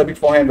high serve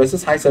beforehand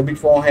versus high serve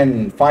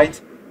beforehand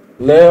fight.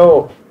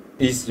 Leo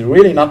is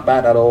really not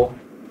bad at all.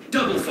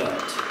 Double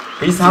fault.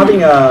 He's having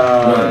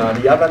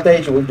the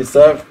advantage with the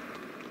serve.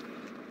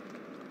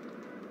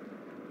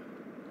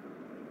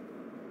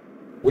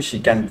 Wish he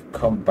can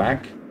come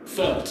back.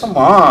 Fault. Come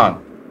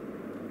on.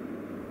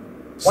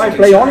 Why Second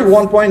play serve. only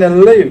 1 point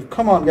and leave?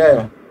 Come on,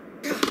 Gael.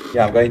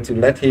 Yeah, I'm going to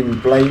let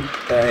him play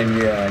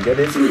and get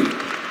it. 3,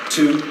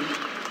 2.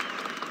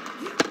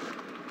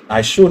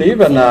 I should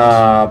even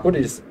put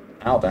this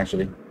out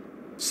actually.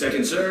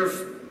 Second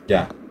serve.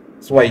 Yeah,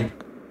 let's wait.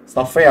 It's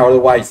not fair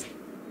otherwise.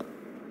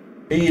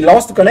 He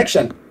lost the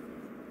connection.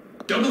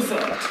 Double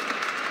fault.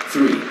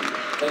 3,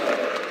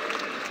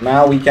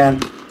 Now we can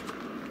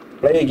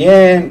play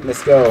again.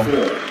 Let's go.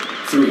 4,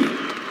 3.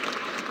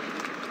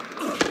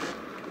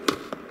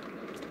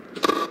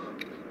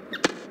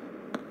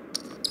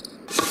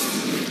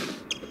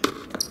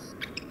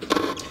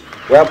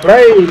 Well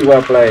played,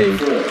 well played.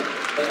 4,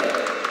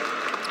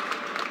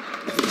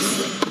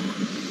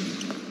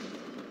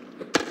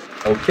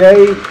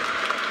 Okay,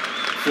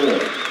 4,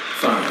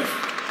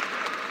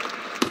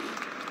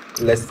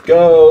 5, let's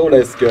go,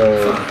 let's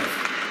go. 5.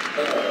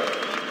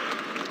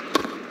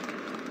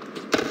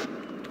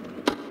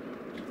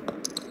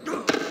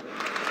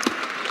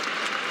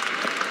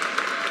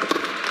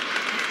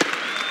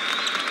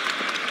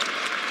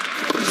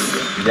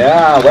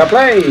 Yeah, well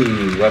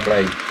played, well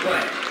played.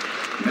 Play.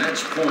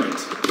 Match point.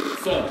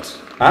 Fault.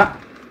 Huh?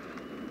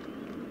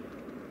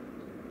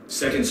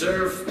 Second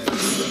serve.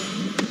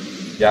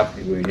 Yep,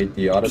 we hit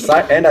the other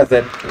side, and that's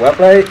it. Well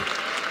played.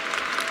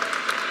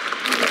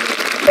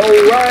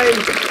 Alright.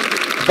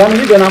 20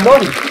 minutes de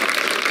Narbonne.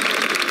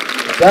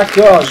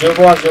 D'accord, je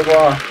vois.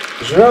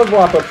 Je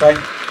vois à peu près.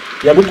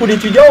 Il y a beaucoup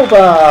d'étudiants ou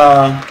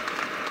pas?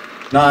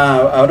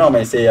 Non, non,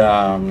 mais c'est...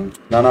 Non,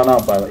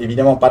 pas,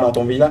 évidemment pas dans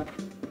ton village.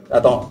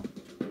 Attends.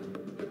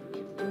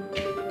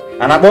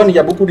 À Narbonne, il y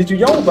a beaucoup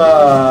d'étudiants ou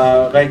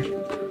pas, Reg?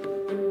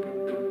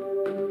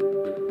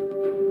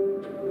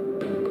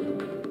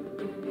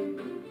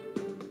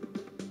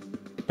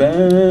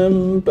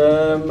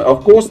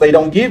 Of course, they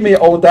don't give me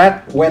all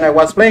that when I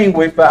was playing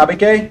with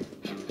ABK.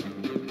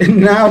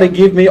 Now they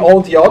give me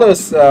all the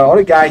others,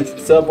 other guys,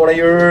 sub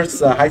players,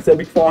 high sub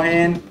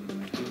beforehand.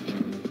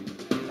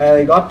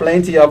 I got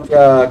plenty of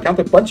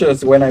counter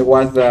punches when I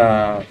was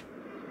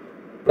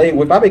playing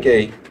with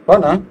ABK.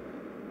 Fun, huh?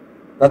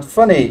 That's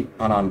funny.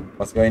 Hold on,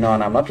 what's going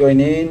on? I'm not going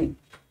in.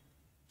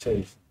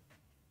 Jeez.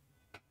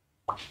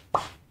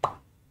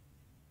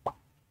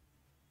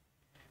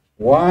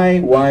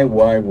 Why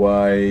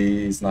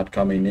it's not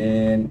coming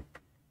in?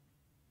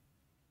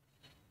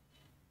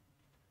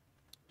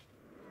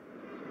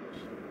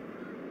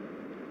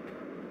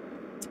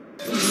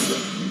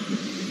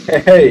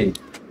 Hey.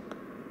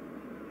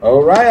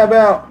 All right,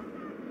 about.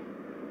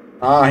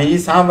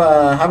 He's having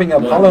a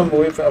problem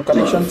with a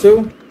connection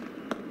too.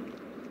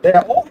 They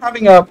are all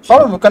having a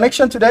problem with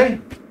connection today.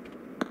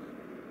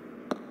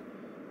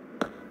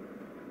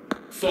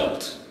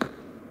 Fault.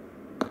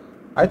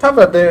 I thought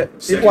that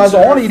it was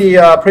only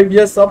the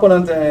previous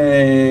opponent,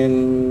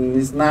 and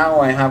is now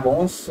I have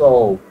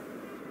also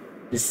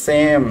the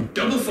same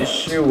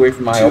issue with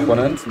my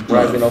opponent,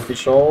 Brazilian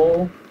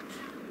official.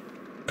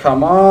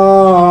 Come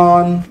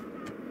on!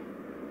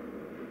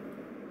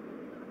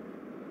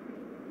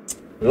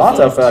 Lots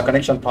of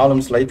connection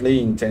problems lately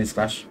in Tennis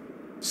Clash.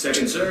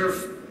 Second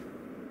serve.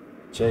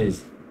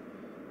 Jeez.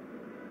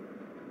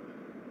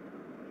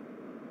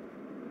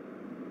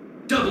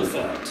 Double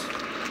fault.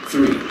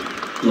 3,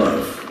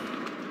 love.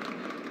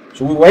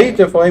 Should we wait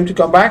for him to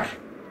come back?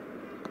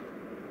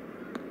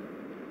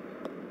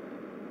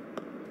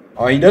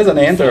 Oh, he doesn't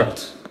enter.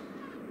 Fault.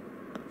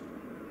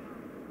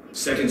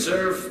 Second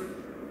serve.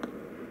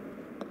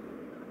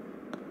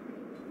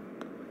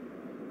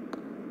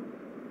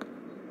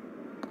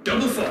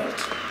 Double fault.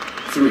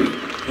 3.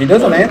 He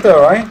doesn't enter,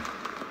 right?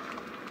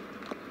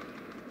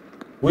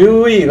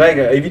 Oui, Greg,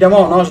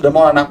 évidemment, non, je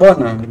demande à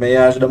Narbonne,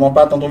 mais je demande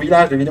pas à ton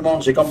village,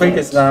 évidemment. J'ai compris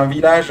que c'est un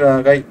village,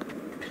 Greg.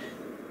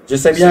 Je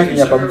sais bien qu'il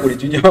n'y a pas beaucoup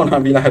d'étudiants dans un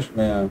village,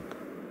 mais...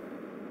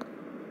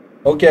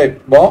 Ok,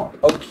 bon,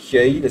 ok,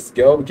 let's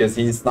go, because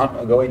he's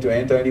not going to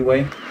enter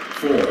anyway.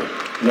 4,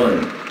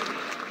 1.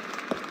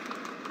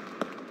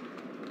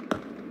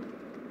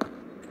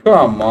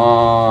 Come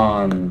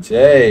on,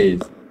 jeez.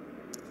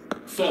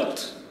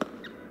 Fault.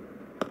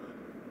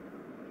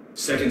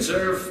 Second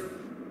serve.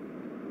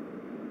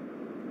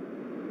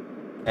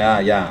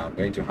 Yeah, I'm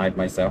going to hide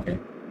myself here.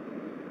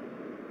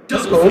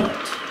 Double go. fault.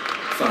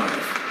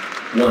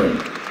 5,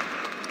 1.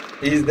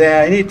 Is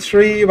there any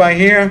tree by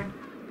here?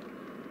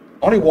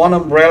 Only one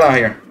umbrella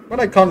here. But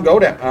I can't go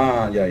there.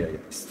 Yeah.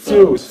 It's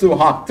too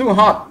hot, too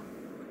hot.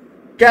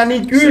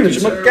 Canicule,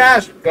 je me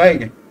cache,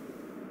 Greg.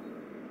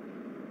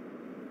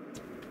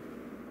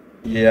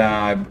 Yeah,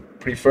 I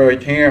prefer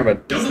it here,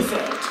 but Double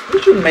fault.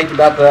 we should make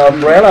that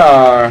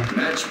umbrella.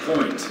 Match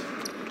point.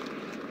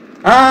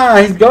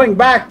 He's going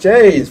back,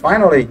 jeez,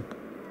 finally.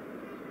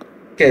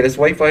 Okay, let's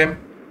wait for him.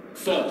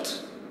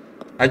 Fault.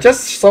 I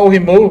just saw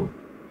him move.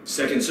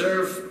 Second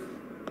serve.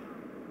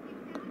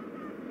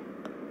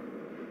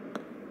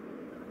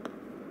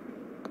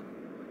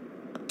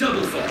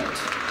 Double fault.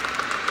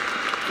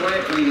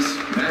 Quiet, please.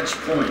 Match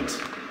point.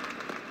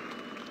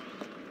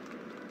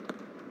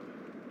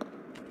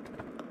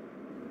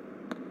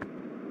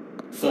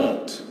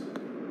 Fault.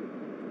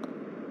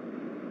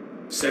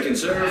 Second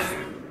serve.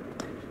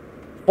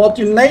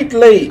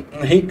 Unfortunately,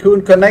 he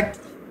couldn't connect.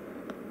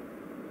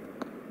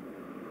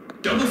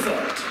 Double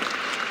fault.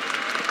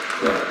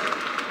 Well,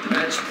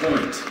 match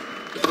point.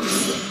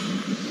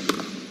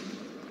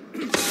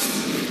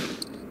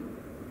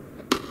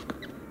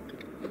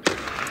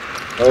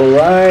 All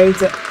right.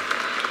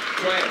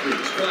 Quiet,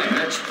 please. Quiet.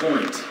 Match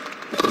point.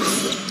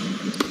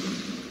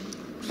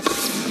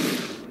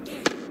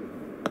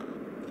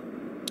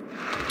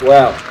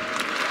 Well.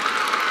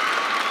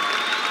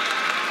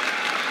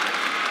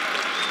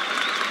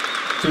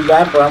 Too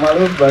bad for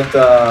Amalu, but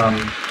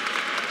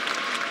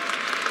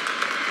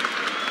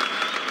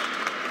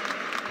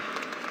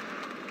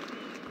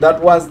that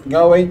was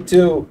going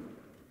to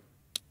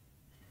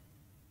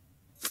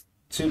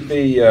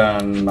be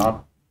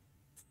not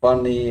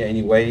funny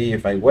anyway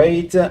if I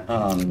wait.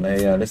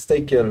 Let's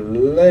take a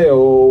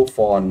Leo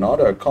for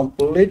another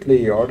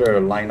completely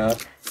other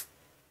lineup.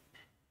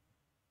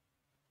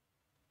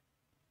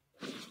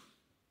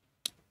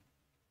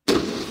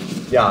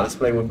 Yeah, let's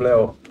play with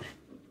Leo.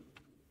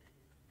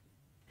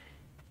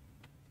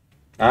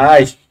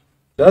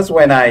 Just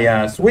when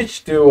I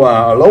switch to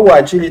a lower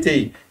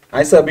agility,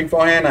 I serve big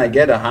forehand, I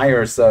get a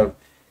higher serve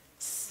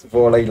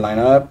volley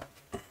lineup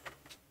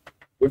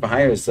with a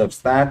higher serve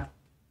stat.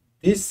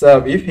 This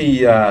serve, if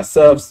he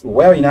serves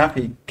well enough,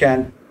 he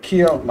can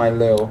kill my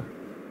Leo.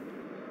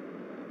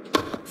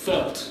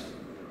 Fault.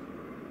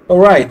 All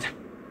right.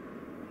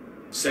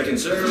 Second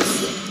serve.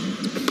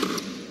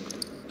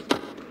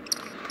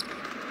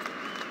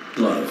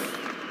 Love.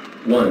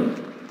 1.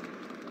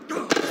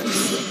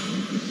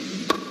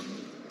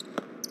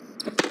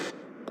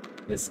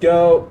 Let's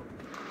go.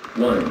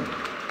 1.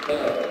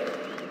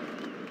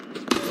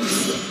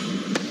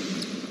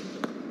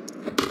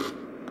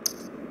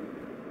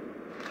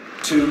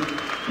 2.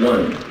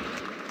 1.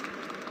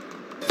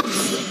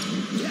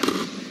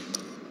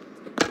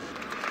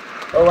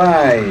 All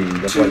right.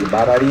 That was a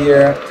bad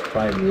idea.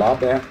 Try a lot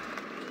there.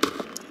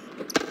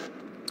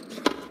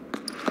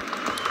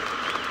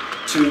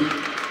 2.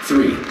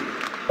 3.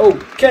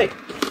 Okay.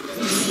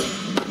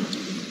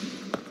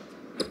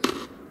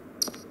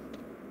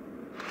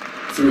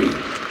 3.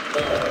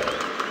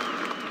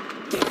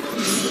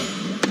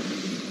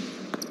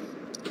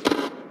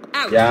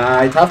 Out.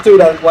 Yeah, it have to.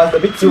 That was a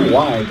bit too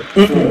wide.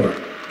 4.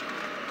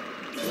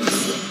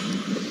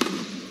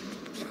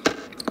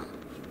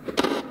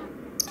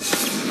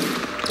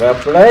 Well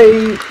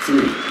played.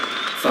 3.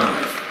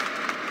 5.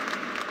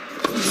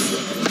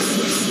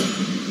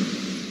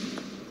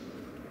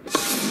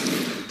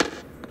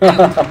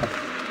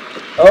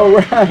 All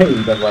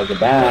right, that was a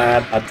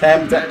bad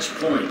attempt. Match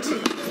point.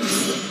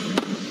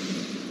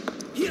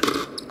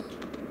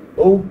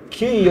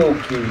 Okay.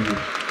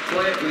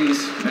 Quiet,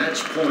 please.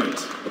 Match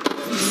point.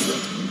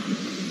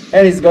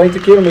 And he's going to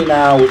kill me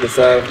now with the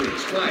serve.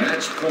 Please. Quiet.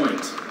 Match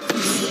point.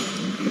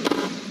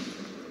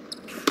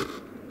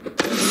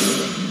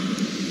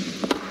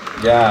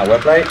 Yeah, well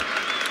played.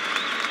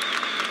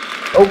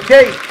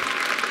 Okay.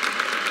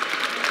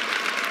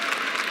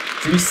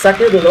 Tu lui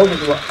sacré de l'eau,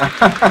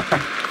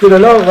 c'est de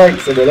l'eau, ouais,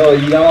 c'est de l'eau,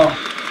 évidemment.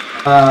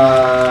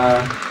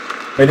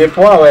 Mais des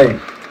fois, ouais.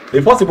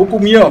 Des fois, c'est beaucoup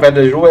mieux, en fait,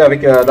 de jouer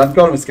avec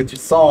Duncall, parce que tu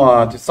te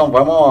sens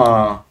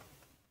vraiment...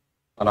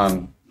 Hold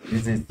on.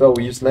 This is so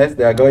useless.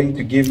 They are going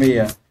to give me...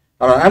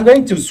 I'm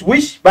going to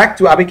switch back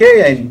to ABK,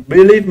 and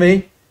believe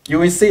me, you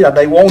will see that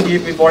they won't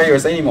give me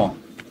warriors anymore.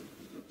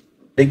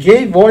 They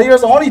gave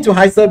warriors only to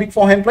high sub big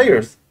forehand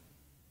players.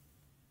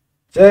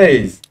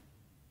 Jeez.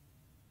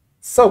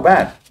 So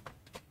bad.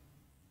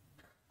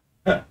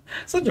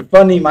 Such a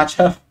funny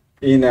matchup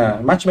in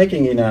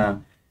matchmaking in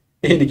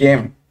the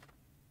game.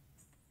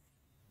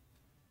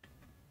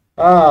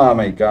 Oh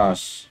my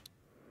gosh.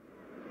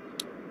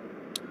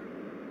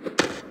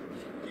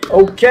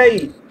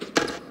 Okay.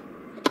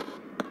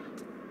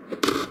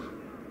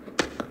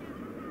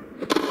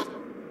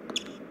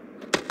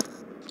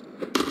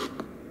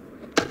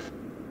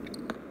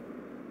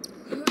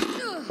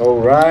 All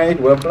right,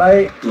 well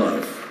played.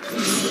 Love.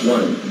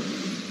 1.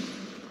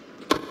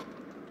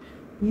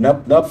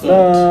 Nope.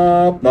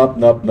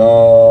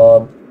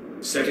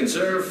 Second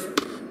serve.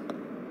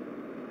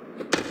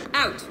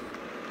 Out.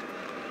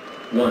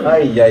 1.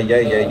 Ay.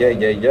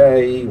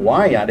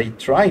 Why are they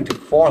trying to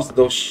force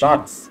those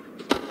shots?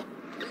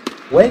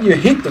 When you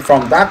hit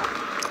from that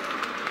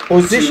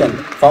position,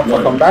 from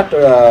that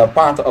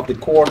part of the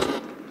court,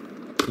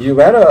 you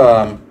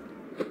better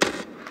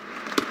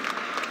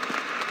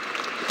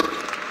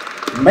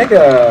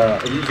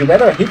you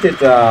better hit it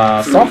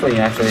softly,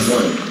 actually.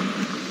 1.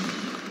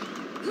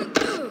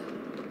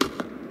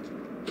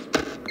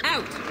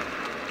 Out.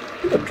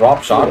 The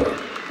drop shot.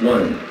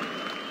 1.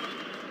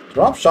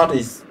 Drop shot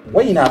is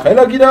way enough.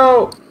 Hello,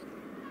 Guido.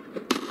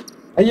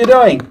 How you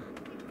doing?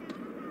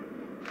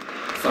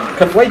 5.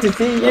 Can't wait to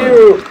see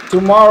you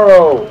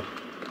tomorrow.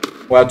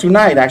 Well,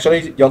 tonight,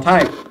 actually, your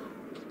time.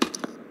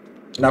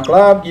 Now,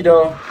 club,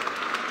 Guido.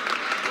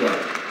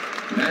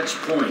 12. Match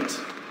point.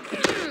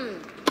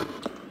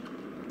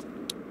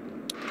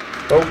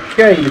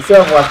 Okay, the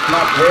serve was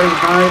not very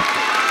high.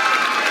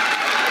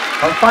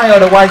 I'm fine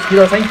otherwise,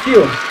 Guido. Thank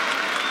you.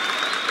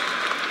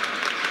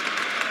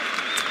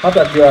 Hope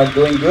that you are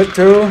doing good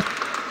too.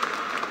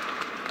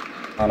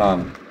 Hold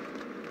on.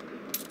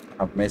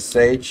 A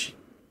message.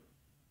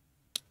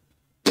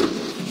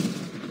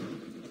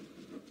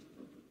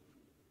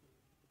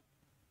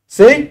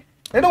 See?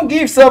 They don't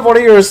give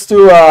servers to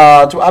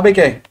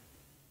ABK.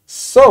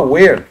 So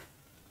weird.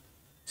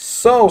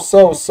 So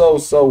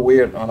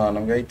weird. Hold on,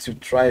 I'm going to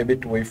try a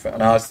bit with.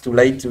 No, it's too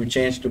late to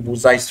change to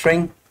bullseye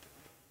string.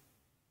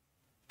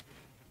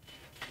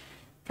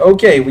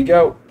 Okay, we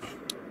go.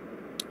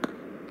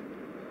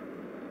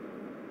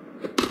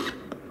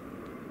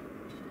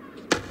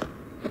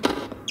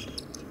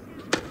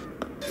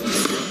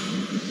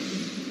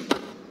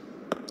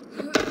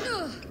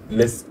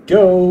 Let's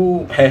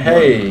go.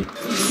 Hey.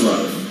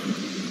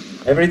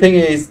 Everything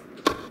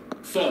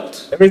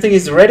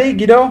is ready,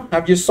 Guido?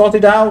 Have you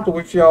sorted out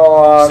with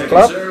your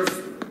club?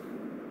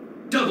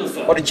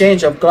 For the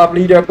change of club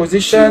leader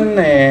position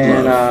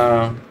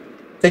and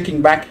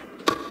taking back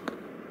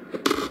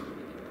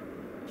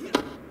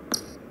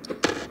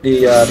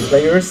the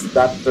players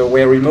that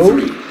were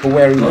removed,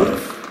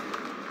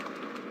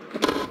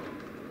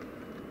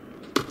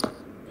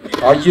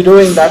 Are you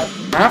doing that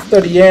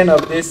after the end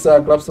of this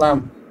club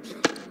slam?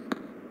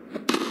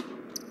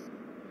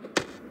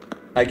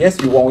 I guess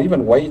you won't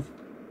even wait.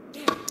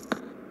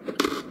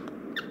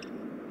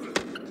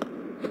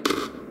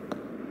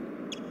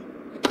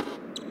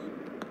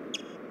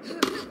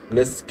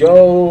 Let's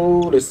go.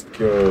 Let's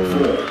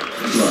go.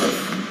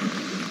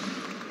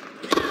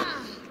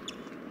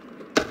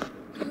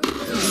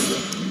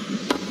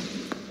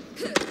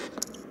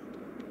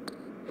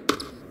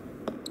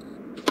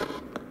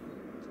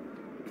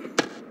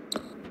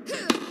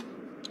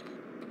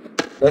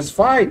 Let's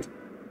fight.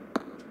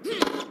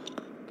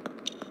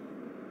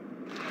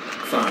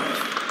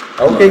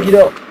 Okay,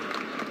 Guido.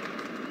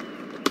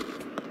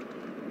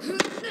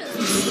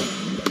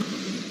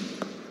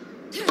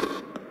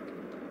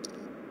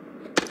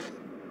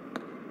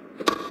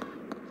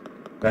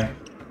 Đây.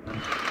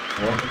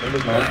 Ủa, không biết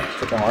nói.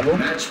 Cho con hỏi luôn.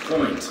 Match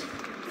point.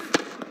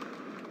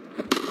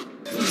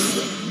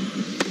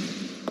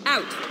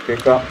 Out.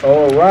 Pick up.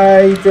 All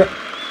right.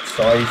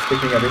 Sorry,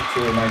 speaking a bit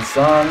to my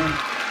son.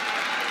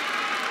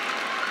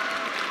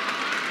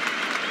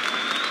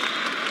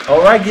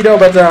 All right, Guido,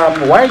 but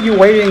why are you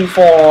waiting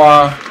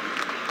for?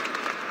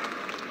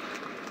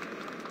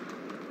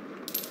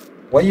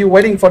 Why are you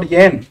waiting for the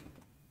end?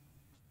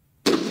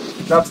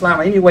 Club Slam.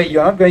 Anyway,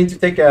 you're not going to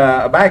take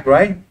a bag,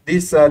 right?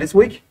 This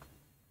week,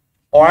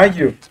 or are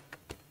you?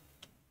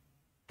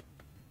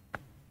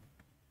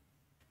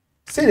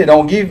 See, they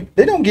don't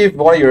give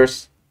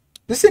warriors.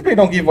 They simply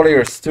don't give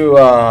warriors to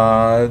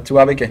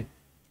ABK.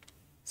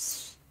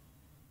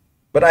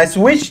 But I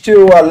switched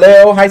to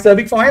Leo Heiser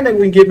big forehand and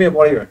will give me a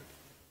warrior.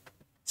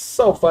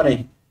 So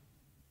funny.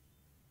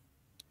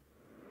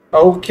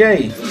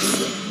 Okay.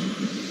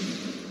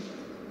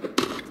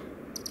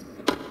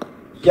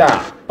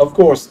 Yeah, of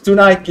course.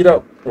 Tonight,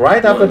 Guido.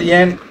 Right after the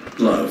end.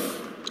 Love.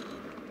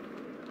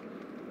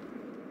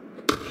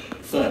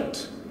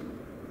 Fault.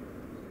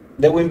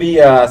 There will be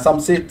some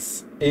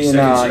seats in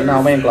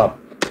our main club.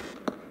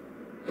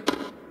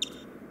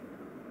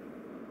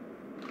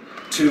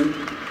 2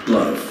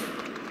 love.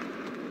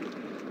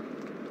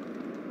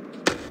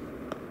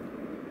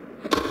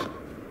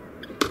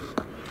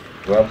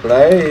 Well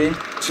played.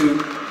 2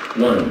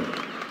 1.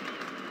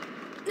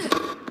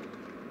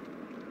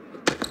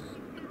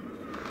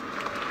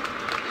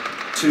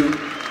 Two.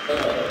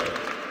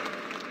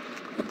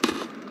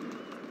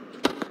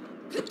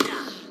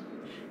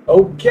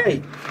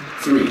 Okay.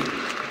 3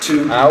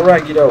 2. All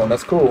right, Guido.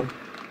 That's cool.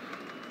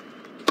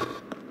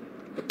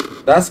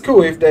 That's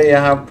cool if they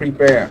have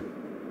prepared.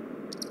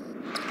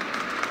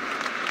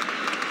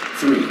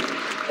 3.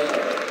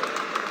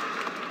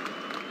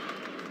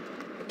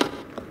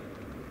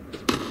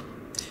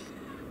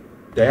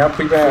 They have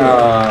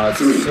prepared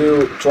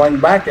to join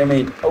back. I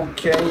mean,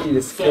 okay,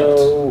 let's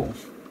go.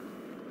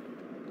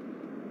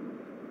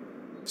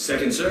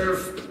 Second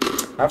serve.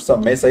 Have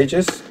some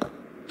messages.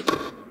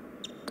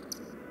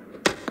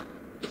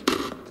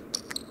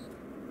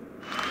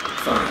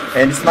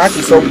 And this match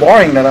is so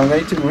boring that I'm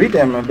going to read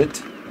them a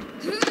bit.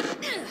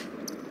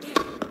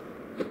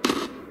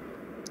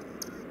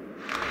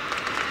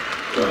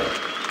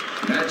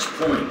 Match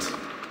point.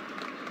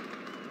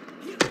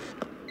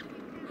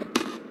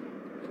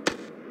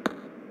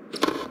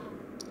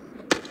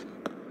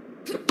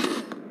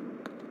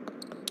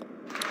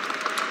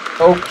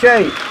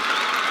 Okay.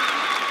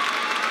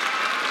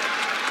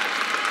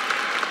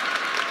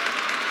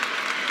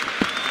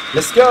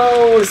 Let's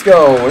go, let's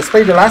go. Let's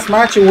play the last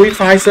match with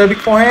high serving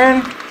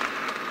forehand.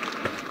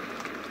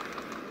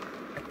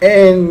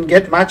 And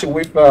get match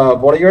with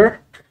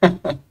warrior.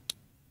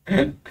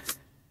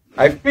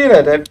 I feel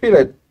it, I feel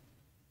it.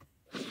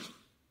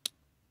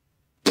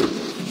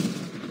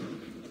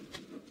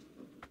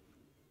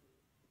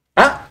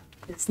 Ah,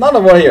 it's not a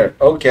warrior.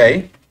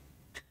 Okay.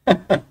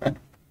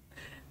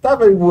 That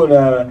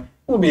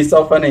would be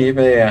so funny if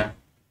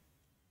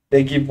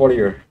they give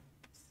warrior.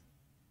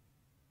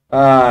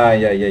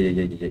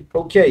 Yeah.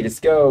 Okay, let's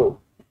go.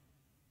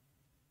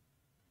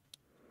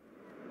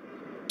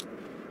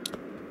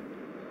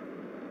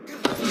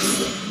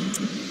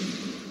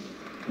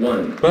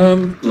 1.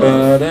 Bum,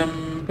 Love.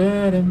 ba-dum,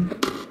 ba-dum.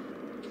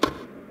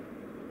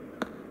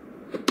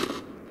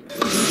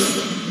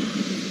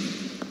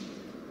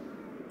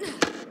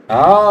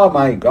 Oh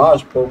my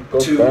gosh, Poco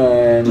 2.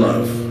 Ben.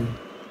 Love.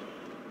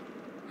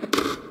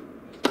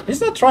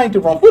 He's not trying to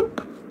wrong foot.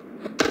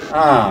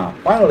 Ah,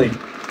 finally.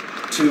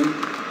 2.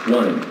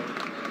 1.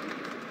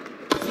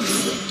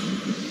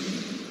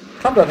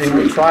 Thought that he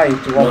would try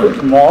to wrong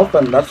foot more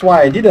often. That's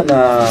why I didn't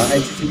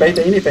anticipate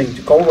anything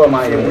to cover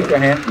my weaker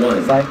hand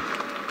side.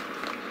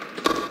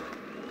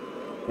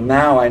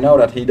 Now I know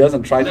that he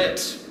doesn't try to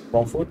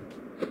wrong foot.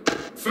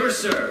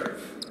 First serve.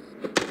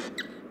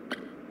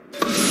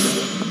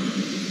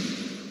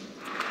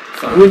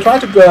 We will try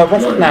to go wrong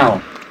foot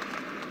now.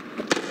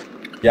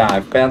 Yeah,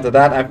 I've planted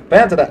that. I've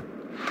planted that.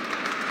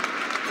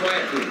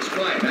 Quiet, please.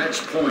 Quiet.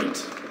 Match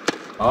point.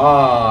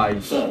 Ah,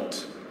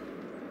 Fault.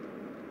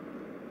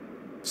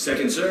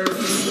 Second serve.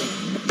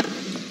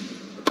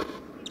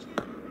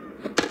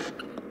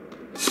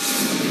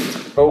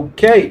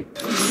 okay.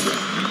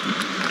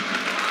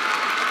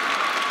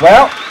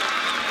 Well,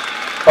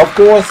 of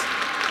course,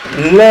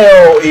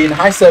 Leo in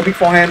high serve big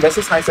forehand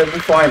versus high serve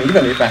big forehand,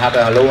 even if I had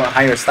a lower,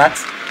 higher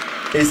stats,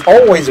 is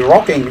always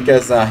rocking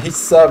because his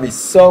serve is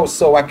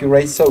so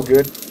accurate, so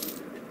good,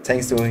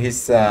 thanks to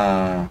his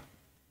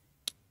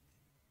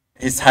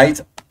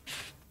height.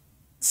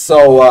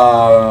 So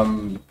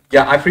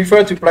yeah, I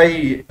prefer to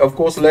play, of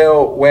course,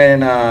 Leo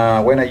when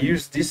I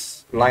use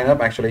this lineup.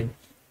 Actually,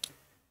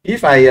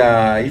 if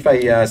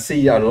I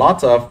see a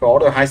lot of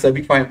other high serve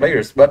big forehand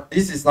players, but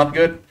this is not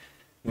good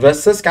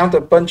versus counter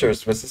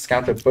punchers. Versus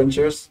counter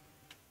punchers,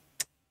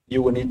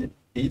 you will need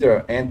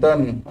either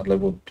Anton at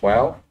level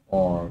 12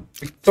 or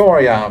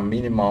Victoria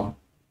minimum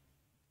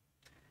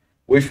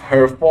with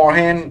her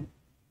forehand.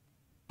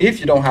 If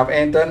you don't have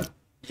Anton,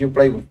 you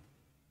play with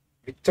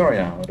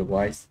Victoria.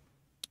 Otherwise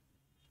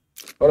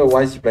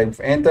you play with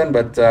Anton,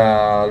 but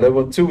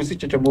level 2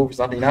 signature move is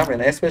not enough,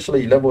 and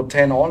especially level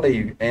 10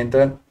 only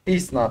Anton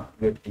is not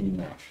good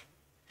enough.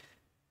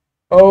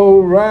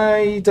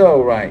 Alright.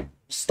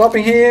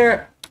 Stopping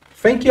here.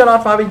 Thank you a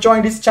lot for having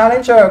joined this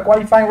challenge,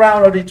 qualifying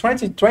round of the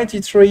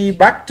 2023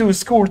 Back to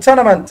School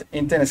Tournament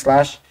in Tennis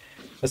Clash,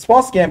 a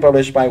sports game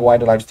published by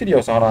Wildlife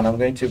Studios. Hold on, I'm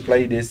going to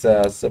play this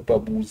Super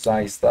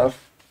Bullseye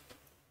stuff.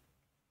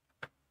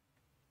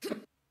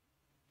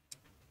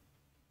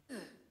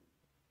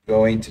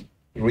 Going to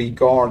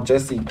record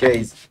just in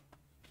case.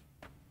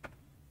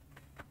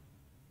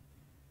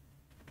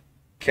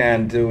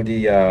 Can do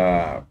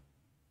the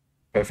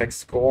perfect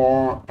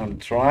score. I'm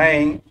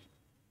trying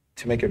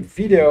to make a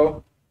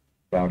video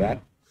about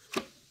that.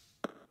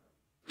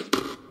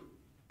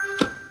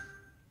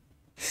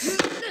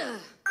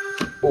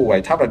 Oh,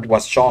 I thought it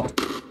was short.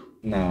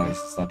 No,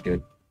 it's not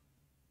good.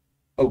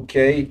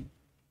 Okay.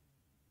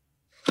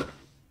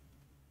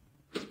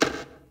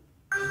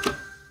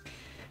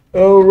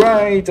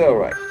 Alright.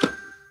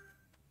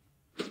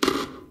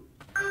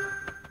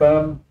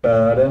 Bum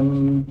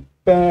ba-dum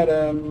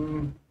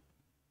ba-dum.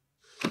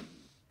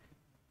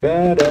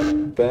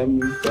 Ba-dum bum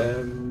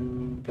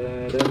bum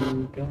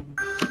ba-dum bum.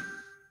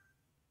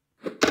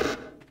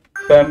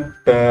 Bum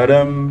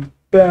ba-dum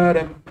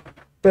ba-dum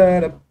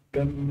ba-dum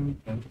bum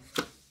bum.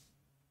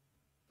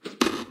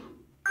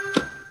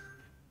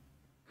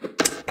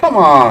 Come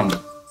on!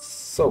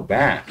 So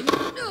bad.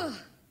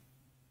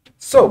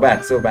 So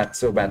bad.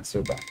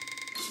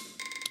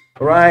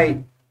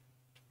 Alright.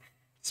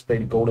 Let's play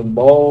the golden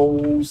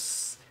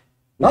balls.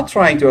 Not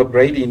trying to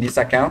upgrade in this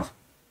account,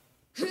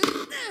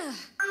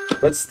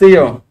 but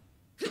still.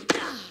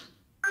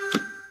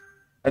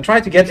 I try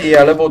to get the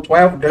level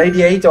 12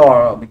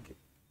 gladiator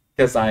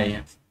because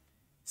I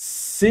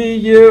see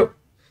you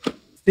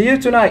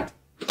tonight.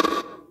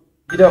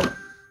 You know.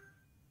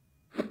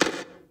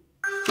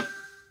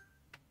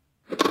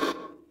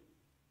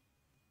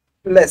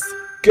 Let's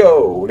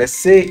go. Let's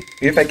see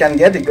if I can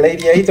get the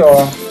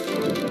gladiator.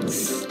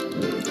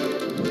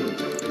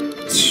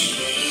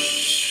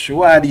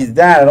 What is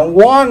that? I don't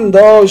want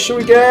those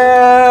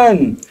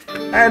shuriken.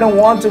 I don't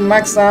want to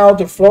max out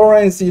the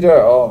Florence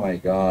either. Oh my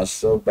gosh,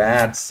 so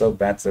bad.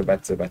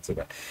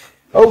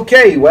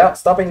 Okay, well,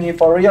 stopping here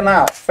for real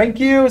now. Thank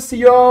you. See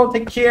you all.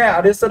 Take care.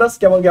 Adios.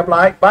 Cảm ơn gặp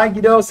lại. Bye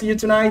Guido. See you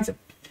tonight.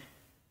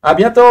 A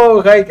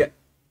bientôt, Greg.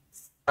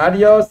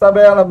 Adios,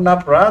 Abel. I'm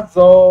not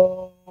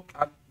Razzo.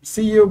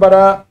 See you,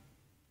 brother.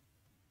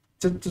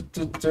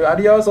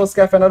 Adios,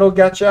 Oscar Fernando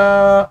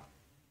Gacha.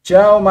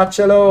 Ciao,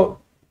 Marcelo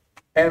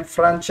and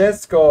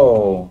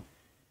Francesco.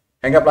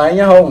 Hẹn gặp lại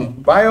nha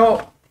Hùng. Bye all.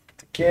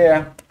 Take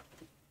care.